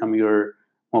technology become your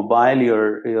mobile,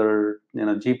 your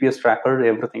GPS tracker,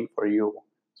 everything for you.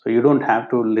 So you don't have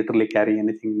to literally carry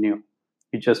anything new.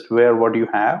 You just wear what you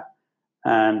have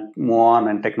and move on,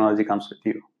 and technology comes with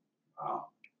you. Wow.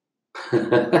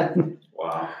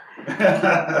 Wow.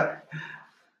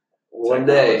 One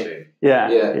day.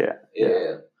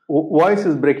 Yeah. Voice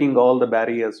is breaking all the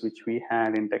barriers which we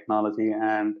had in technology,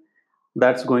 and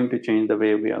that's going to change the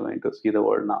way we are going to see the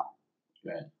world now.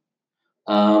 Right.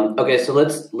 Okay, so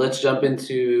let's jump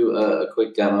into a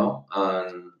quick demo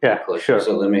on Clutch. Sure.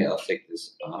 So I'll take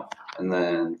this off, and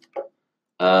then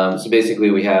so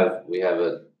basically we have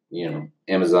a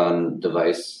Amazon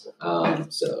device.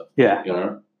 So yeah. You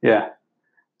know? Yeah.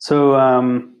 So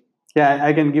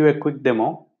I can give a quick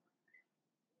demo.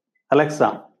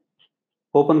 Alexa,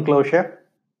 open Clove Chef.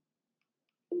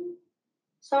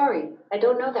 Sorry, I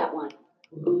don't know that one.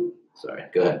 Sorry,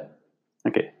 go ahead.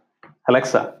 Okay.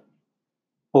 Alexa,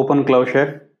 open Clove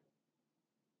Chef.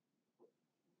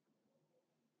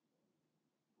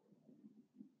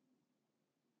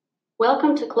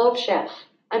 Welcome to Clove Chef.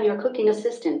 I'm your cooking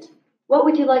assistant. What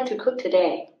would you like to cook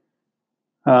today?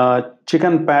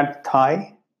 Chicken pad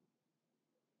thai.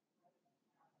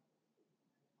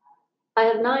 I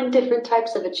have 9 different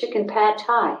types of a chicken pad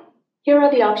thai. Here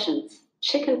are the options: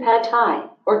 chicken pad thai,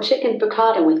 or chicken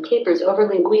piccata with capers over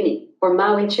linguine, or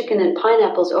Maui chicken and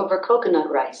pineapples over coconut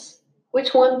rice.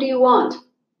 Which one do you want?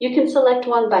 You can select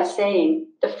one by saying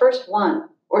the first one,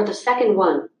 or the second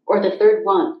one, or the third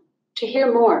one. To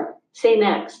hear more, say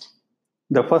next.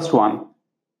 The first one.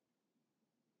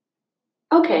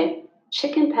 Okay,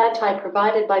 chicken pad thai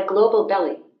provided by Global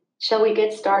Belly. Shall we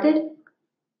get started?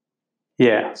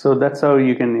 Yeah, so that's how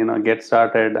you can get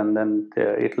started, and then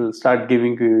it'll start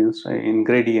giving you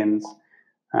ingredients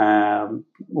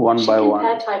one by one.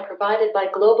 Chicken pad thai provided by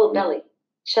Global Belly.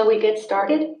 Shall we get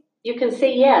started? You can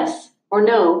say yes, or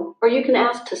no, or you can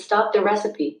ask to stop the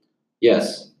recipe.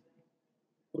 Yes.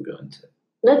 We'll go into it.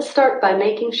 Let's start by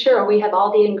making sure we have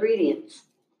all the ingredients.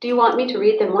 Do you want me to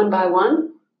read them one by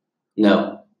one?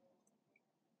 No.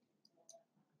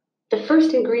 The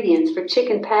first ingredients for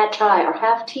chicken pad thai are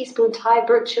half teaspoon Thai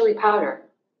burnt chili powder,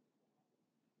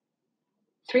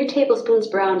 3 tablespoons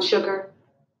brown sugar,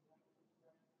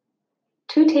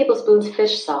 2 tablespoons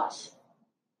fish sauce.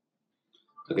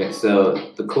 Okay, so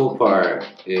the cool part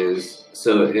is,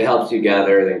 so it helps you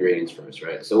gather the ingredients first,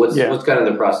 right? So what's kind of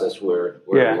the process we're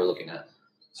looking at?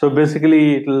 So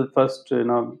basically, it will first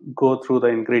go through the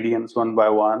ingredients one by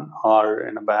one or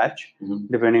in a batch,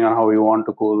 depending on how you want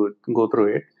to go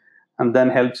through it, and then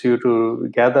helps you to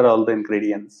gather all the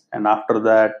ingredients. And after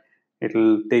that, it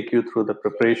will take you through the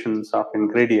preparations of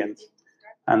ingredients,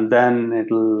 and then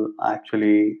it will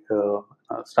actually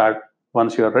start.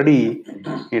 Once you are ready,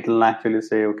 it will actually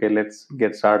say, okay, let's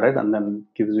get started, and then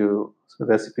gives you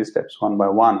recipe steps one by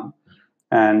one.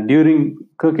 And during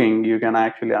cooking, you can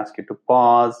actually ask it to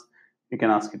pause, you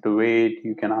can ask it to wait,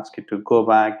 you can ask it to go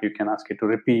back, you can ask it to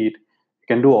repeat. You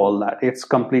can do all that. It's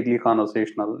completely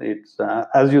conversational. It's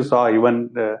as you saw,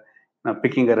 even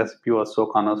picking a recipe was so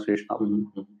conversational.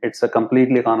 Mm-hmm. It's a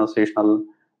completely conversational,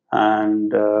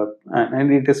 and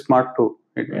it is smart too.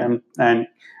 And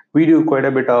we do quite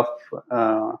a bit of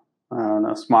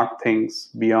smart things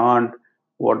beyond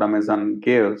what Amazon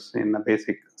gives in a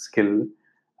basic skill.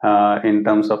 In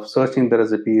terms of searching the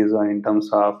recipes or in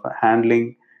terms of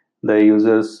handling the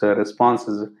users'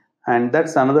 responses. And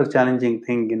that's another challenging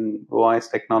thing in voice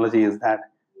technology, is that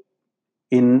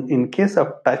in case of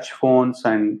touch phones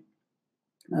and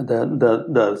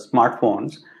the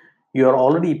smartphones, you're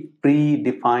already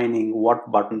predefining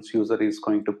what buttons user is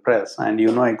going to press, and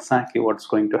you know exactly what's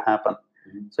going to happen.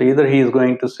 Mm-hmm. So either he is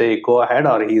going to say go ahead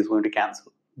or he is going to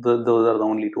cancel. Those are the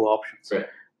only two options. Right.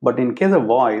 But in case of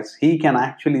voice, he can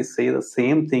actually say the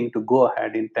same thing to go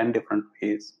ahead in 10 different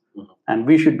ways. Mm-hmm. And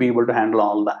we should be able to handle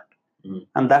all that. Mm-hmm.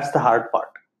 And that's the hard part.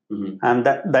 Mm-hmm. And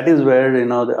that is where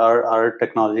our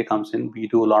technology comes in. We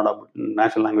do a lot of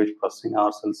natural language processing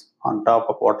ourselves on top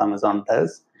of what Amazon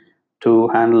does to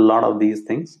handle a lot of these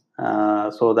things,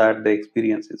 so that the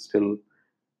experience is still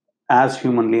as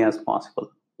humanly as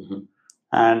possible. Mm-hmm.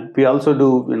 And we also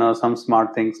do some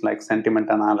smart things like sentiment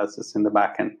analysis in the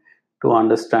backend to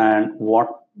understand what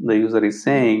the user is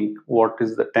saying, what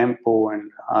is the tempo,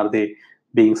 and are they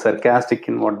being sarcastic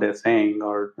in what they're saying,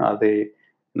 or are they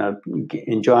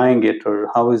enjoying it, or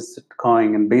how is it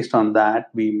going? And based on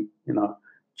that, we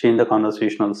change the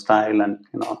conversational style and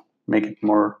make it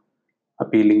more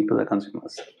appealing to the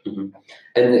consumers. Mm-hmm.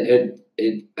 And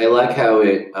I like how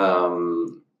it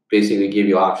basically give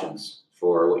you options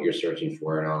for what you're searching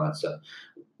for and all that stuff.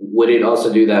 Would it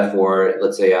also do that for,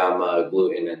 let's say I'm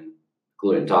gluten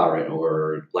intolerant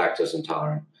or lactose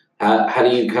intolerant? How do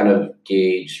you kind of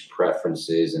gauge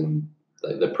preferences and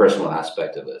the personal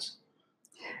aspect of this?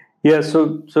 Yeah,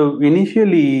 so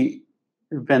initially,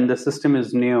 when the system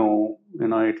is new,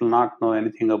 it will not know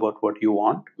anything about what you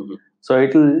want. Mm-hmm. So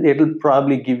it'll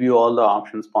probably give you all the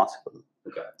options possible.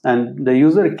 Okay. And the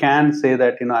user can say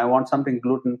that I want something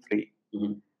gluten free,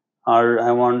 mm-hmm. or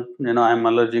I want I'm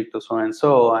allergic to so and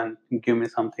so, and give me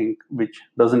something which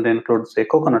doesn't include, say,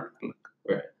 coconut milk.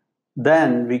 Right.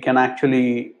 Then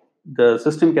the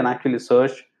system can actually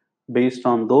search based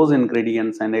on those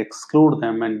ingredients and exclude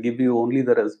them and give you only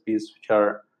the recipes which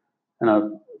are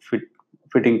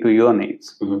fitting to your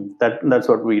needs. Mm-hmm. That's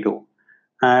what we do.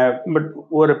 But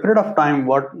over a period of time,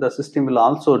 what the system will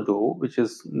also do, which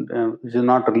is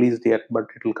not released yet, but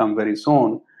it will come very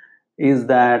soon, is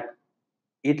that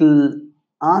it will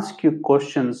ask you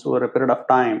questions over a period of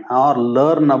time, or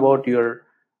learn about your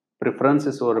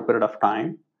preferences over a period of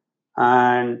time,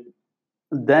 and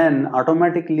then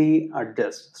automatically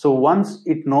adjust. So once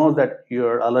it knows that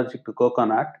you're allergic to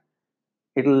coconut,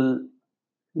 it'll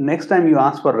next time you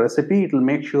ask for a recipe, it'll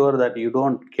make sure that you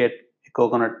don't get a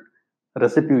coconut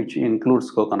recipe which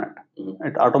includes coconut. Mm-hmm.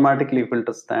 It automatically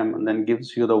filters them and then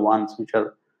gives you the ones which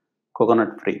are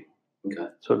coconut free. Okay.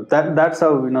 So that's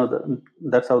how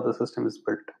that's how the system is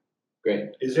built.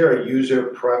 Great. Is there a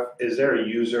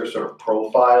user sort of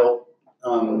profile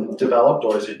developed,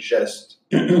 or is it just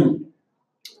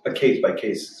a case by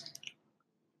case?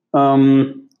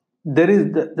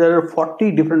 There are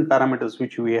 40 different parameters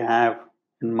which we have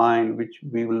in mind, which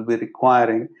we will be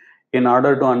requiring in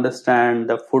order to understand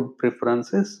the food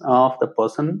preferences of the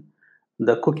person,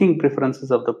 the cooking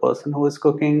preferences of the person who is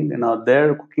cooking,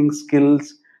 their cooking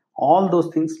skills. All those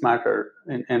things matter,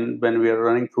 and when we are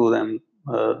running through them,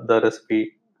 the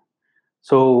recipe.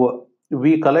 So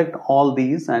we collect all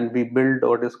these and we build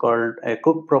what is called a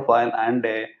cook profile and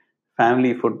a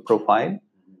family food profile,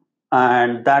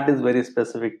 and that is very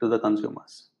specific to the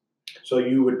consumers. So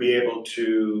you would be able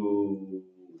to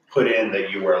put in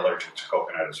that you were allergic to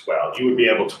coconut as well. You would be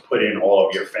able to put in all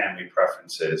of your family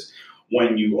preferences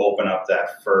when you open up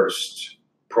that first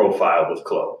profile with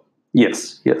Clove.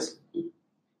 Yes.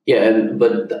 Yeah,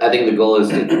 but I think the goal is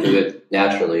to do it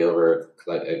naturally over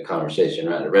like a conversation,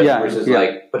 right? Versus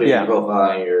like putting your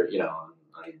profile on your, on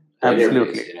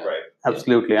absolutely, interface, right?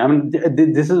 Absolutely. I mean,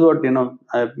 this is what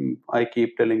I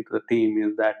keep telling to the team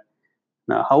is that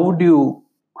now how would you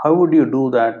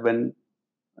do that when,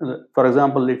 for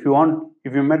example, if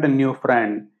you met a new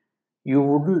friend, you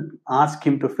wouldn't ask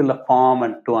him to fill a form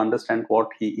and to understand what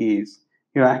he is.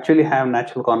 You actually have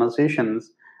natural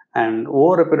conversations, and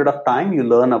over a period of time, you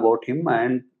learn about him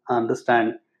and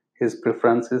understand his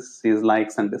preferences, his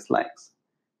likes and dislikes.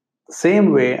 The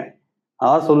same way,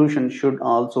 our solution should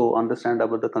also understand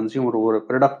about the consumer over a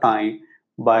period of time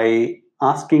by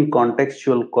asking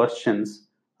contextual questions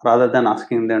rather than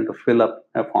asking them to fill up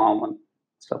a form and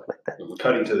stuff like that.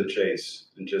 Cutting to the chase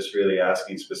and just really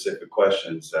asking specific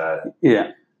questions that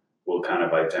will kind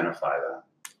of identify that.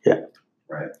 Yeah.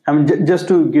 Right. I mean, just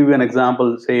to give you an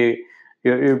example, say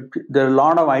there are a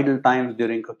lot of idle times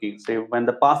during cooking. Say when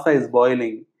the pasta is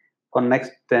boiling for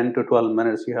next 10 to 12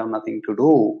 minutes, you have nothing to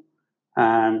do.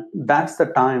 And that's the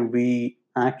time we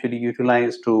actually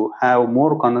utilize to have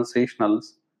more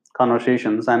conversations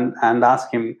and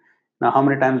ask him, now, how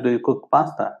many times do you cook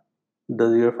pasta?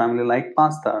 Does your family like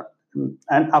pasta?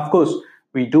 And of course,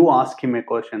 we do ask him a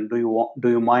question. Do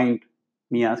you mind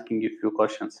me asking you a few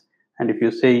questions? And if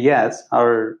you say yes,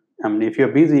 or if you're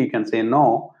busy, you can say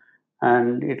no,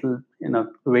 and it'll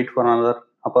wait for another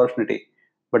opportunity.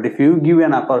 But if you give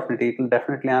an opportunity, it will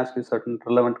definitely ask you certain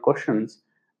relevant questions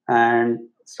and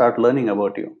start learning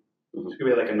about you. It's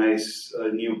gonna be like a nice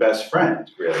new best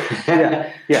friend, really.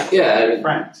 Yeah.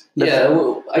 Friend. Yeah,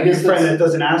 well, I guess a friend that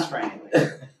doesn't ask for anything.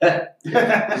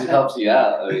 It helps you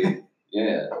out. I mean,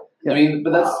 I mean,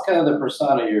 but that's kind of the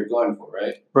persona you're going for,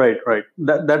 right? Right.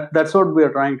 That's what we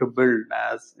are trying to build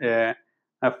as a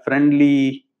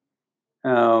friendly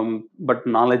but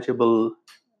knowledgeable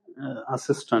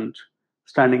assistant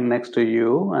standing next to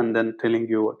you and then telling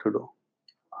you what to do.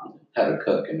 How to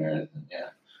cook and everything. Yeah.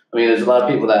 I mean, there's a lot of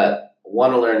people that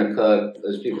want to learn to cook.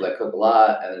 There's people that cook a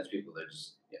lot, and there's people that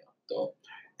just don't.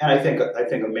 And I think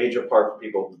a major part for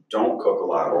people who don't cook a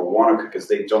lot or want to cook is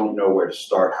they don't know where to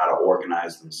start, how to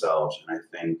organize themselves. And I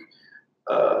think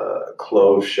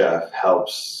Clove Chef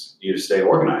helps you to stay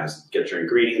organized, get your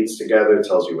ingredients together,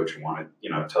 tells you what you want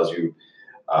to, tells you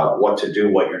what to do,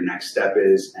 what your next step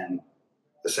is, and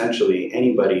essentially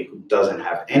anybody who doesn't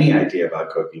have any idea about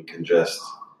cooking can just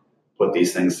put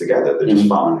these things together. They're just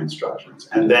following instructions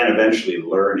and then eventually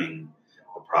learning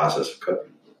the process of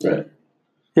cooking. Right.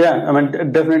 Yeah, I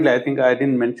mean, definitely. I think I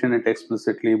didn't mention it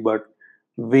explicitly, but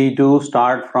we do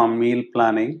start from meal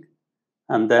planning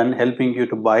and then helping you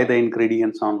to buy the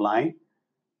ingredients online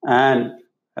and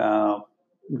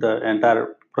the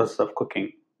entire process of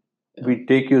cooking. Yeah. We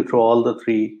take you through all the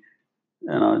three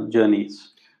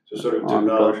journeys. So sort of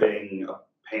developing a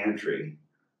pantry.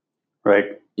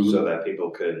 Right. So that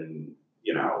people can,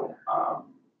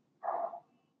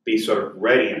 be sort of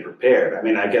ready and prepared. I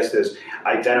mean, I guess there's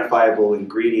identifiable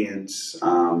ingredients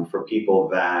for people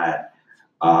that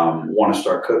want to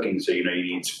start cooking. So, you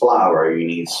need flour, you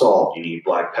need salt, you need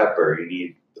black pepper, you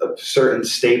need certain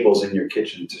staples in your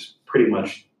kitchen to pretty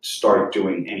much start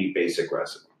doing any basic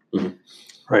recipe.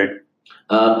 Mm-hmm. Right.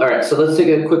 All right, so let's take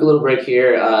a quick little break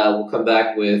here. We'll come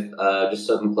back with just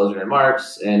some closing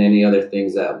remarks and any other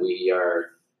things that we are,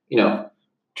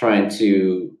 trying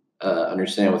to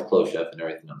understand with Clove Chef and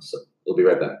everything else. So we'll be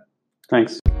right back.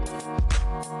 Thanks.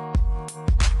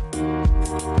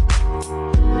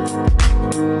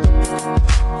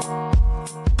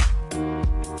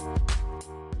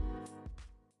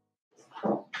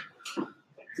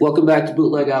 Welcome back to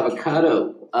Bootleg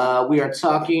Avocado. We are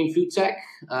talking food tech.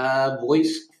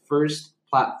 Voice first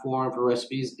platform for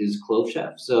recipes is Clove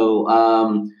Chef. So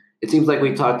it seems like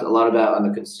we talked a lot about on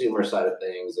the consumer side of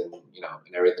things and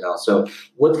and everything else. So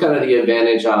what's kind of the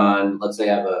advantage on, let's say,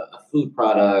 I have a food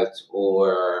product,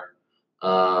 or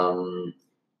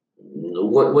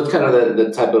what's kind of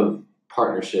the type of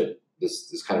partnership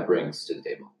this kind of brings to the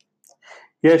table?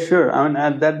 Yeah, sure. I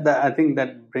mean, that I think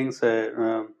that brings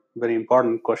a very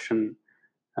important question.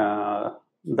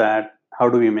 That how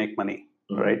do we make money,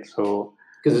 right? So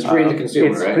because it's free to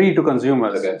consumers, it's free to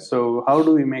consumers. Okay. So how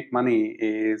do we make money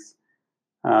is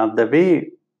the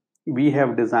way we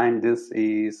have designed this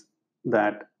is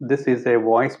that this is a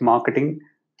voice marketing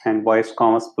and voice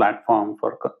commerce platform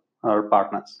for our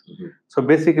partners. Mm-hmm. So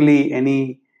basically,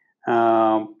 any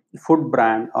food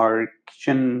brand or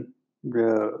kitchen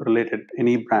related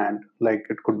any brand, like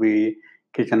it could be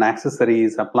kitchen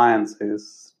accessories,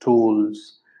 appliances,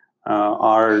 tools,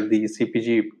 or the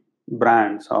CPG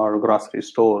brands or grocery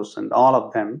stores, and all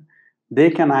of them, they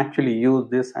can actually use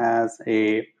this as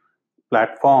a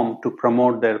platform to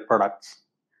promote their products.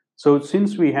 So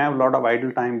since we have a lot of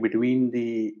idle time between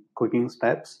the cooking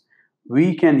steps,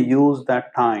 we can use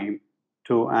that time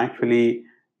to actually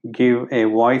give a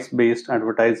voice-based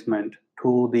advertisement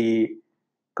to the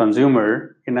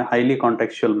consumer in a highly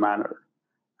contextual manner.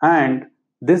 And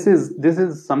this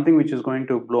is something which is going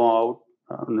to blow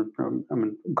out,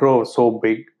 grow so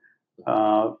big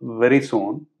very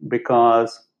soon,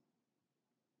 because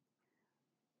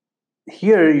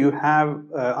here you have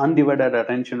undivided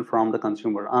attention from the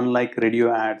consumer, unlike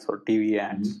radio ads or TV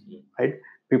ads, right?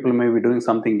 People may be doing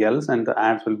something else and the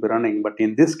ads will be running, but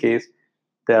in this case,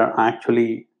 they are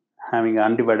actually having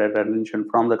undivided attention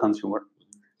from the consumer.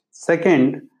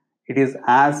 Second, it is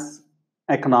as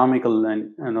economical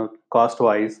and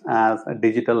cost-wise as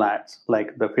digital ads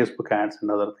like the Facebook ads and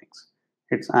other things.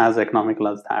 It's as economical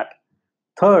as that.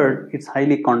 Third, it's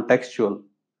highly contextual.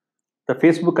 The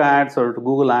Facebook ads or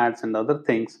Google ads and other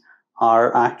things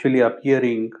are actually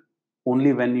appearing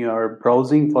only when you are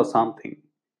browsing for something,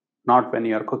 not when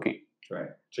you are cooking. Right.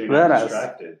 So you're not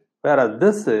distracted. Whereas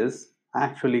this is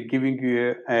actually giving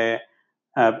you a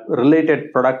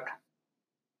related product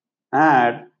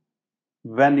ad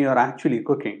when you're actually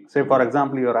cooking. Say, for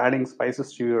example, you're adding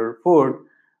spices to your food.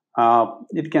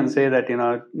 It can say that,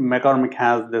 McCormick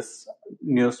has this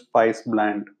new spice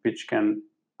blend which can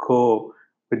go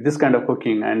with this kind of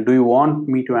cooking, and do you want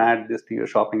me to add this to your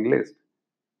shopping list?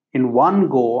 In one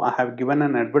go, I have given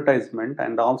an advertisement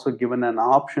and also given an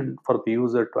option for the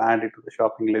user to add it to the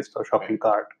shopping list or shopping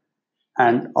cart.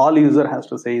 And all user has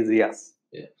to say is yes.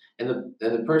 Yeah. And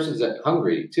the person's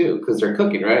hungry too, because they're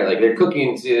cooking, right? Like they're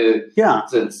cooking to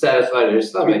satisfy their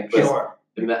stomach. But sure.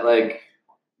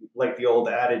 Like the old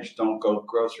adage, don't go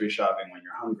grocery shopping when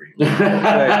you're hungry.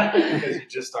 Because you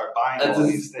just start buying all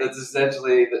these things. That's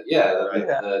essentially the benefit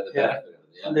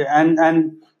of it.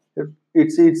 And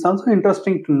it's also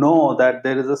interesting to know that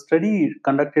there is a study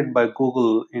conducted by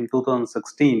Google in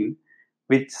 2016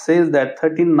 which says that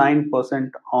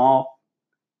 39% of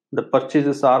the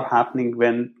purchases are happening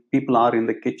when people are in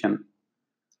the kitchen.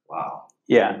 Wow.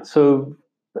 Yeah. So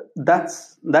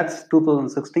that's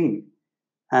 2016.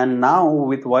 And now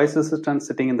with voice assistant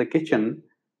sitting in the kitchen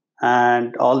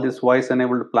and all this voice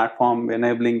enabled platform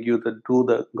enabling you to do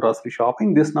the grocery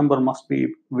shopping, this number must be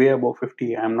way above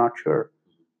 50. I'm not sure.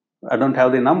 I don't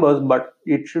have the numbers, but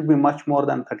it should be much more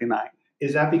than 39.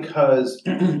 Is that because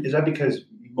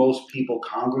most people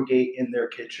congregate in their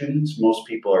kitchens? Most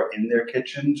people are in their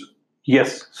kitchens?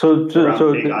 Yes. So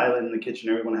big island in the kitchen,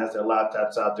 everyone has their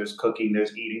laptops out, there's cooking,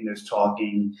 there's eating, there's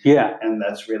talking. Yeah. And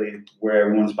that's really where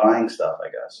everyone's buying stuff, I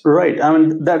guess. Right. I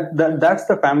mean, that's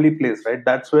the family place, right?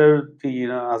 That's where the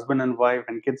husband and wife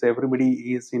and kids,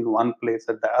 everybody is in one place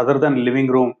other than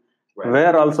living room, right,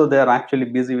 where also they are actually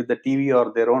busy with the TV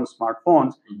or their own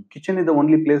smartphones. Mm-hmm. Kitchen is the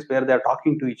only place where they are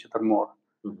talking to each other more.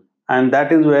 Mm-hmm. And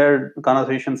that is where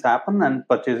conversations happen and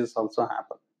purchases also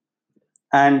happen.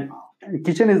 And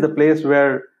kitchen is the place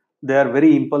where they are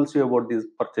very impulsive about these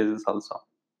purchases also.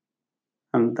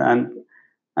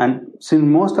 And since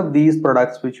most of these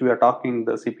products which we are talking,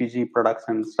 the CPG products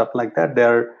and stuff like that, they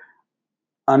are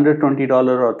under $20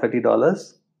 or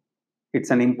 $30. It's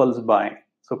an impulse buy.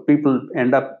 So people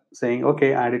end up saying,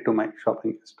 okay, add it to my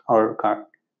shopping list or cart.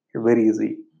 It's very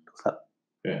easy to sell.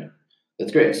 Yeah,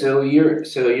 that's great. So you're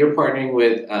partnering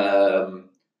with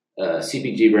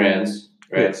CPG brands,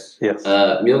 right? Yes.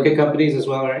 Meal kit companies as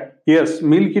well, right? Yes,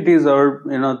 Meal Kit is our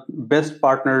best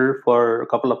partner for a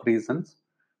couple of reasons.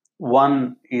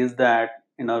 One is that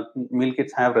meal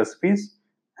kits have recipes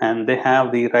and they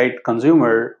have the right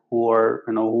consumer who are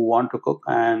who want to cook,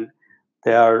 and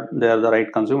they are the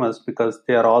right consumers because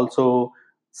they are also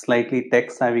slightly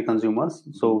tech savvy consumers.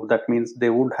 So that means they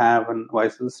would have a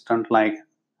voice assistant like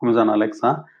Amazon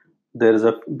Alexa. There is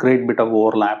a great bit of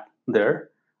overlap there,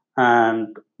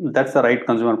 and that's the right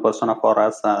consumer persona for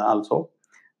us also.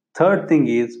 Third thing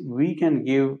is we can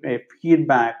give a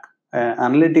feedback,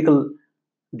 analytical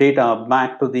data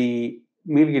back to the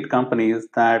meal kit companies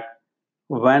that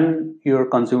when your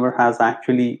consumer has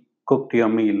actually cooked your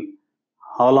meal,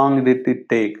 how long did it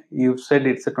take? You've said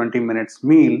it's a 20 minutes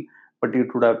meal, but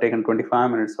it would have taken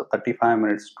 25 minutes or 35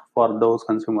 minutes for those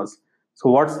consumers. So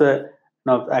what's the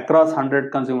across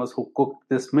 100 consumers who cooked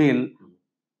this meal,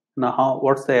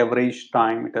 what's the average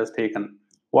time it has taken?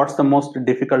 What's the most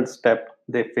difficult step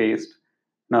they faced?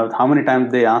 Now, how many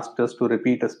times they asked us to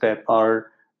repeat a step,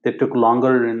 or they took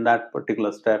longer in that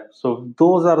particular step. So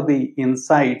those are the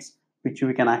insights which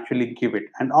we can actually give it.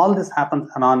 And all this happens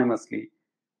anonymously.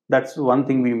 That's one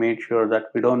thing we made sure, that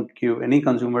we don't give any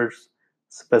consumers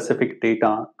specific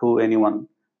data to anyone.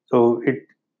 So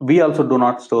we also do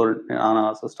not store it on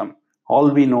our system. All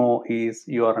we know is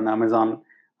you are an Amazon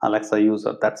Alexa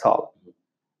user. That's all.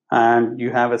 And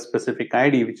you have a specific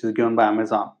ID which is given by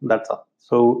Amazon. That's all.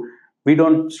 So we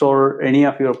don't store any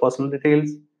of your personal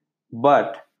details,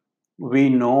 but we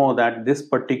know that this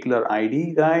particular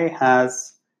ID guy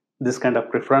has this kind of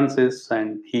preferences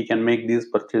and he can make these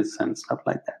purchases and stuff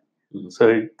like that. Mm-hmm.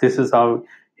 So this is how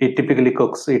he typically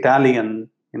cooks Italian,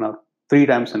 3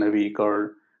 times in a week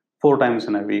or 4 times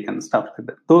in a week and stuff like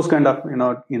that. Those kind of,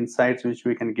 insights which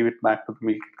we can give it back to the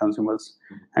meal kit consumers.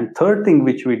 Mm-hmm. And third thing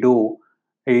which we do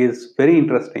is very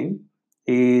interesting,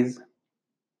 is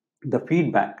the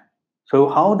feedback. So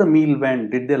how the meal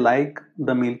went, did they like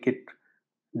the meal kit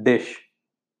dish?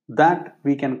 That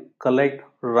we can collect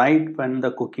right when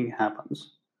the cooking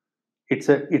happens.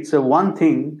 It's a one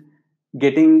thing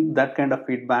getting that kind of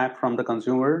feedback from the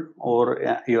consumer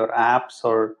or your apps,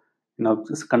 or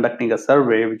just conducting a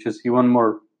survey, which is even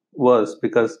more worse,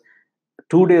 because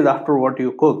 2 days after what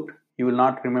you cooked, you will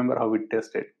not remember how it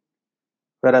tasted.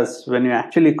 Whereas when you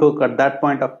actually cook, at that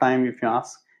point of time, if you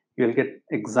ask, you'll get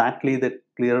exactly the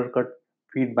clear-cut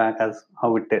feedback as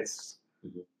how it tastes.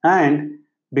 Mm-hmm. And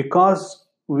because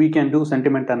we can do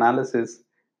sentiment analysis,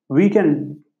 we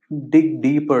can dig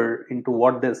deeper into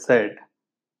what they said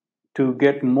to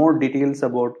get more details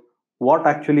about what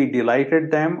actually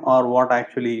delighted them, or what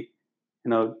actually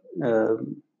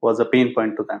was a pain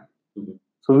point to them. Mm-hmm.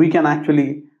 So we can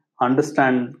actually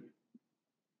understand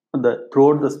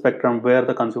throughout the spectrum where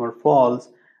the consumer falls,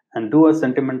 and do a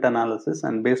sentiment analysis,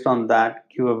 and based on that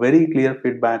give a very clear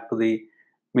feedback to the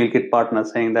meal kit partner,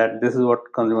 saying that this is what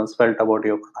consumers felt about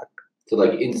your product. So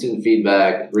like instant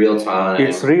feedback, real time.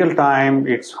 It's real time.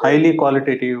 It's highly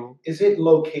qualitative. Is it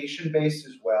location based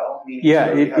as well? Meaning, yeah,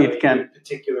 so it can. A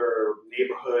particular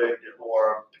neighborhood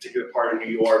or a particular part of New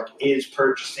York is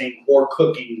purchasing or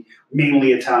cooking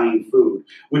mainly Italian food,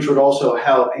 which would also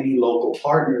help any local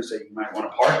partners that you might want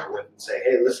to partner with and say,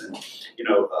 hey, listen,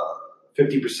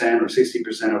 50% or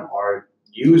 60% of our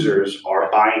users are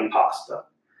buying pasta,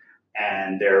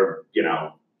 and they're,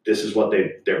 this is what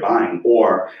they're buying,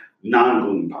 or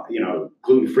non-gluten,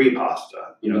 gluten-free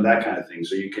pasta, that kind of thing.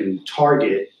 So you can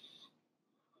target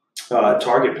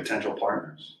potential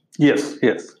partners. Yes,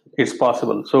 it's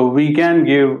possible. So we can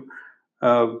give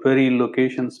very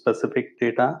location-specific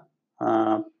data,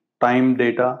 time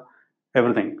data,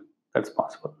 everything. That's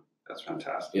possible. That's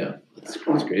fantastic. Yeah,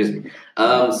 that's crazy.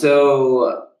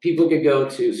 So people could go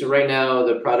to. So right now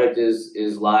the product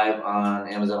is live on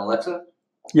Amazon Alexa.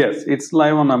 Yes, it's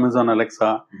live on Amazon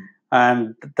Alexa.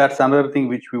 And that's another thing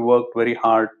which we worked very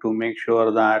hard to make sure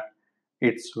that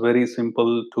it's very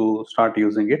simple to start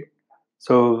using it.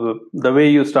 So the way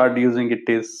you start using it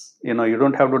is, you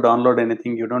don't have to download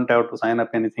anything. You don't have to sign up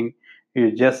anything.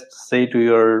 You just say to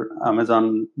your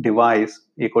Amazon device,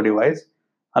 Echo device,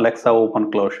 Alexa,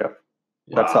 open Clove Chef.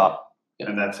 Wow. That's all. Yeah.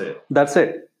 And that's it. That's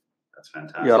it. That's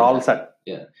fantastic. You're all set.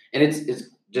 Yeah. And it's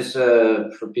just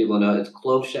for people to know, it's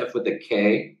Clove Chef with a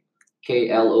K.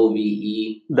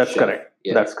 KLOVE. That's chef. correct.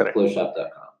 Yeah, that's correct.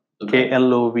 Clovechef.com. Okay.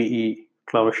 KLOVE,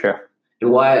 Clove Chef.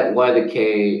 And why the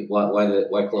K? Why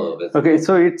Clove? Okay,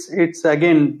 so it's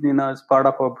again, it's part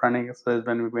of our branding exercise.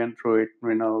 When we went through it,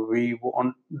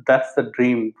 that's the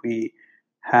dream we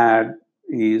had,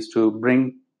 is to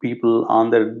bring people on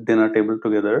their dinner table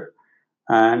together,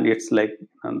 and it's like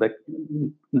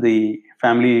the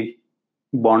family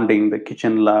bonding, the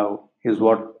kitchen love is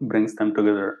what brings them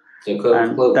together. So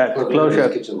Clove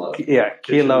Chef is kitchen love. Yeah,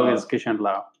 K-Love is kitchen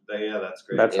love. Yeah, that's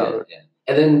great. That's how. Yeah.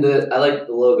 And then I like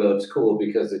the logo. It's cool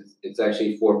because it's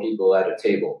actually 4 people at a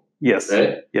table. Yes.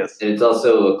 Right. Yes. And it's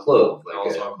also a clove.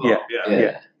 Like a clove. Yeah.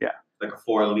 Like a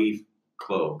 4-leaf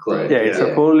clove. Yeah, it's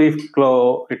a 4-leaf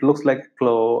clove. It looks like a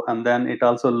clove, and then it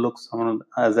also looks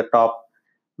as a top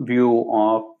view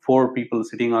of 4 people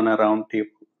sitting on a round table.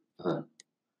 Uh-huh.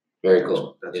 Very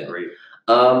cool. That's great.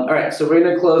 All right, so we're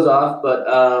going to close off, but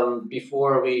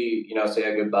before we, say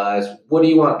our goodbyes, what do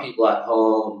you want people at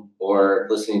home or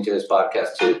listening to this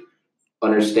podcast to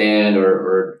understand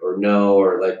or know,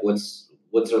 or like what's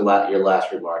your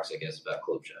last remarks, I guess, about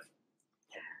Clove Chef?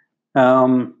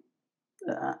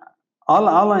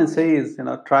 All I say is,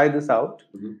 try this out.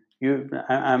 Mm-hmm.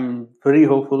 I'm very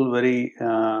hopeful, very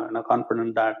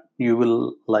confident that you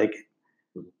will like it.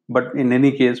 But in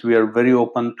any case, we are very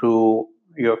open to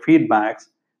your feedbacks,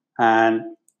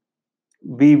 and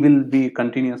we will be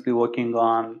continuously working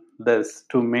on this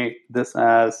to make this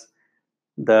as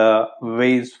the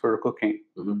ways for cooking.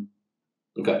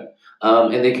 Okay.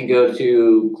 And they can go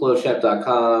to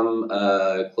clovechef.com,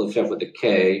 clovechef with a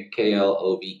K,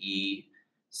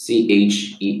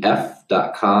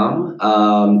 KLOVECHEF.com.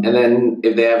 And then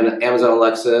if they have an Amazon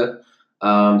Alexa,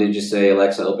 they just say,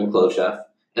 Alexa, open Clove Chef.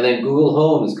 And then Google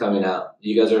Home is coming out.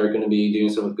 You guys are going to be doing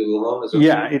something with Google Home as well?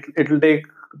 Yeah, it'll take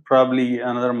probably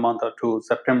another month or two.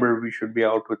 September, we should be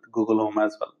out with Google Home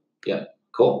as well. Yeah,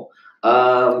 cool.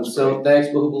 So thanks,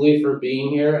 Bahubali, for being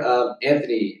here.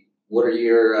 Anthony, what are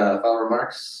your final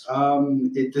remarks?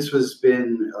 This has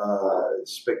been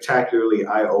spectacularly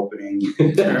eye-opening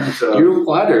in terms of... You're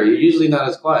quieter. You're usually not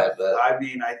as quiet. But I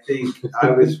mean, I think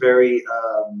I was very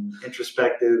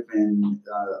introspective and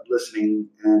listening,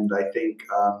 and I think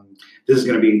this is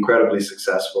going to be incredibly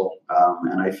successful.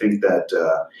 And I think that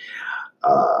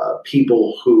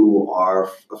people who are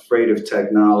afraid of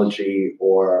technology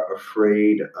or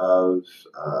afraid of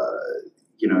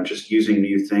just using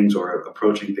new things or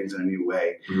approaching things in a new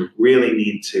way, really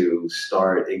need to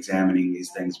start examining these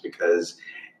things, because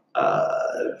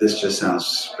this just sounds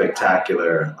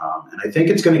spectacular. And I think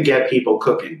it's going to get people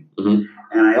cooking.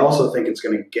 And I also think it's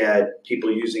going to get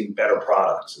people using better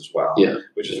products as well,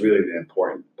 which is really the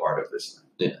important part of this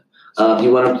thing.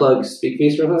 You want to plug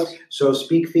SpeakFeast for us? So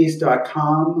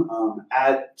speakfeast.com,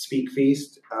 at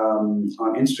SpeakFeast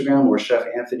on Instagram, we're Chef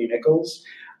Anthony Nichols.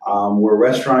 We're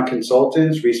restaurant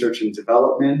consultants, research and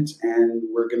development, and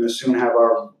we're going to soon have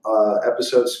our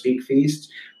episode Speak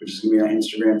Feast, which is going to be on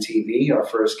Instagram TV. Our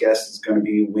first guest is going to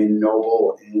be Wynn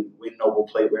Noble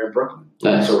Plateware in Brooklyn.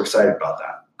 Nice. So we're excited about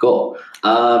that. Cool.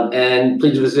 And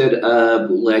please visit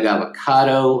Bootleg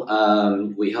Avocado.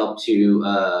 We help to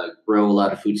grow a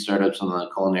lot of food startups on the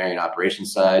culinary and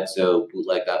operations side, so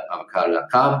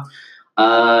bootleg.avocado.com.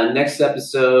 Next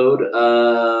episode,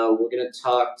 we're going to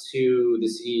talk to the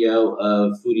CEO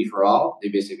of Foodie for All. They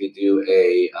basically do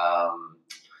a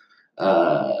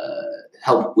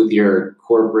help with your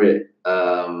corporate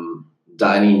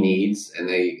dining needs, and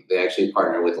they actually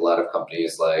partner with a lot of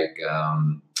companies like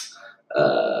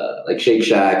Shake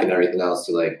Shack and everything else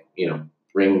to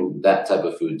bring that type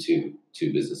of food to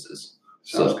businesses.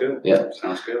 Sounds good. Yeah.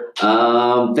 Sounds good.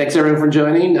 Thanks everyone for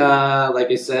joining. Like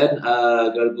I said,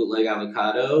 go to Bootleg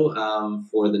Avocado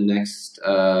for the next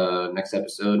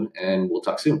episode, and we'll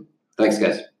talk soon. Thanks,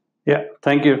 guys. Yeah.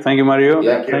 Thank you. Thank you, Mario.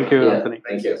 Yeah. Thank you, Anthony.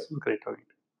 Thank you. Great talking.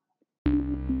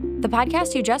 The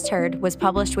podcast you just heard was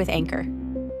published with Anchor.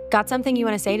 Got something you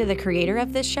want to say to the creator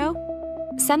of this show?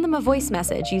 Send them a voice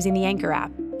message using the Anchor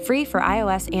app, free for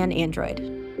iOS and Android.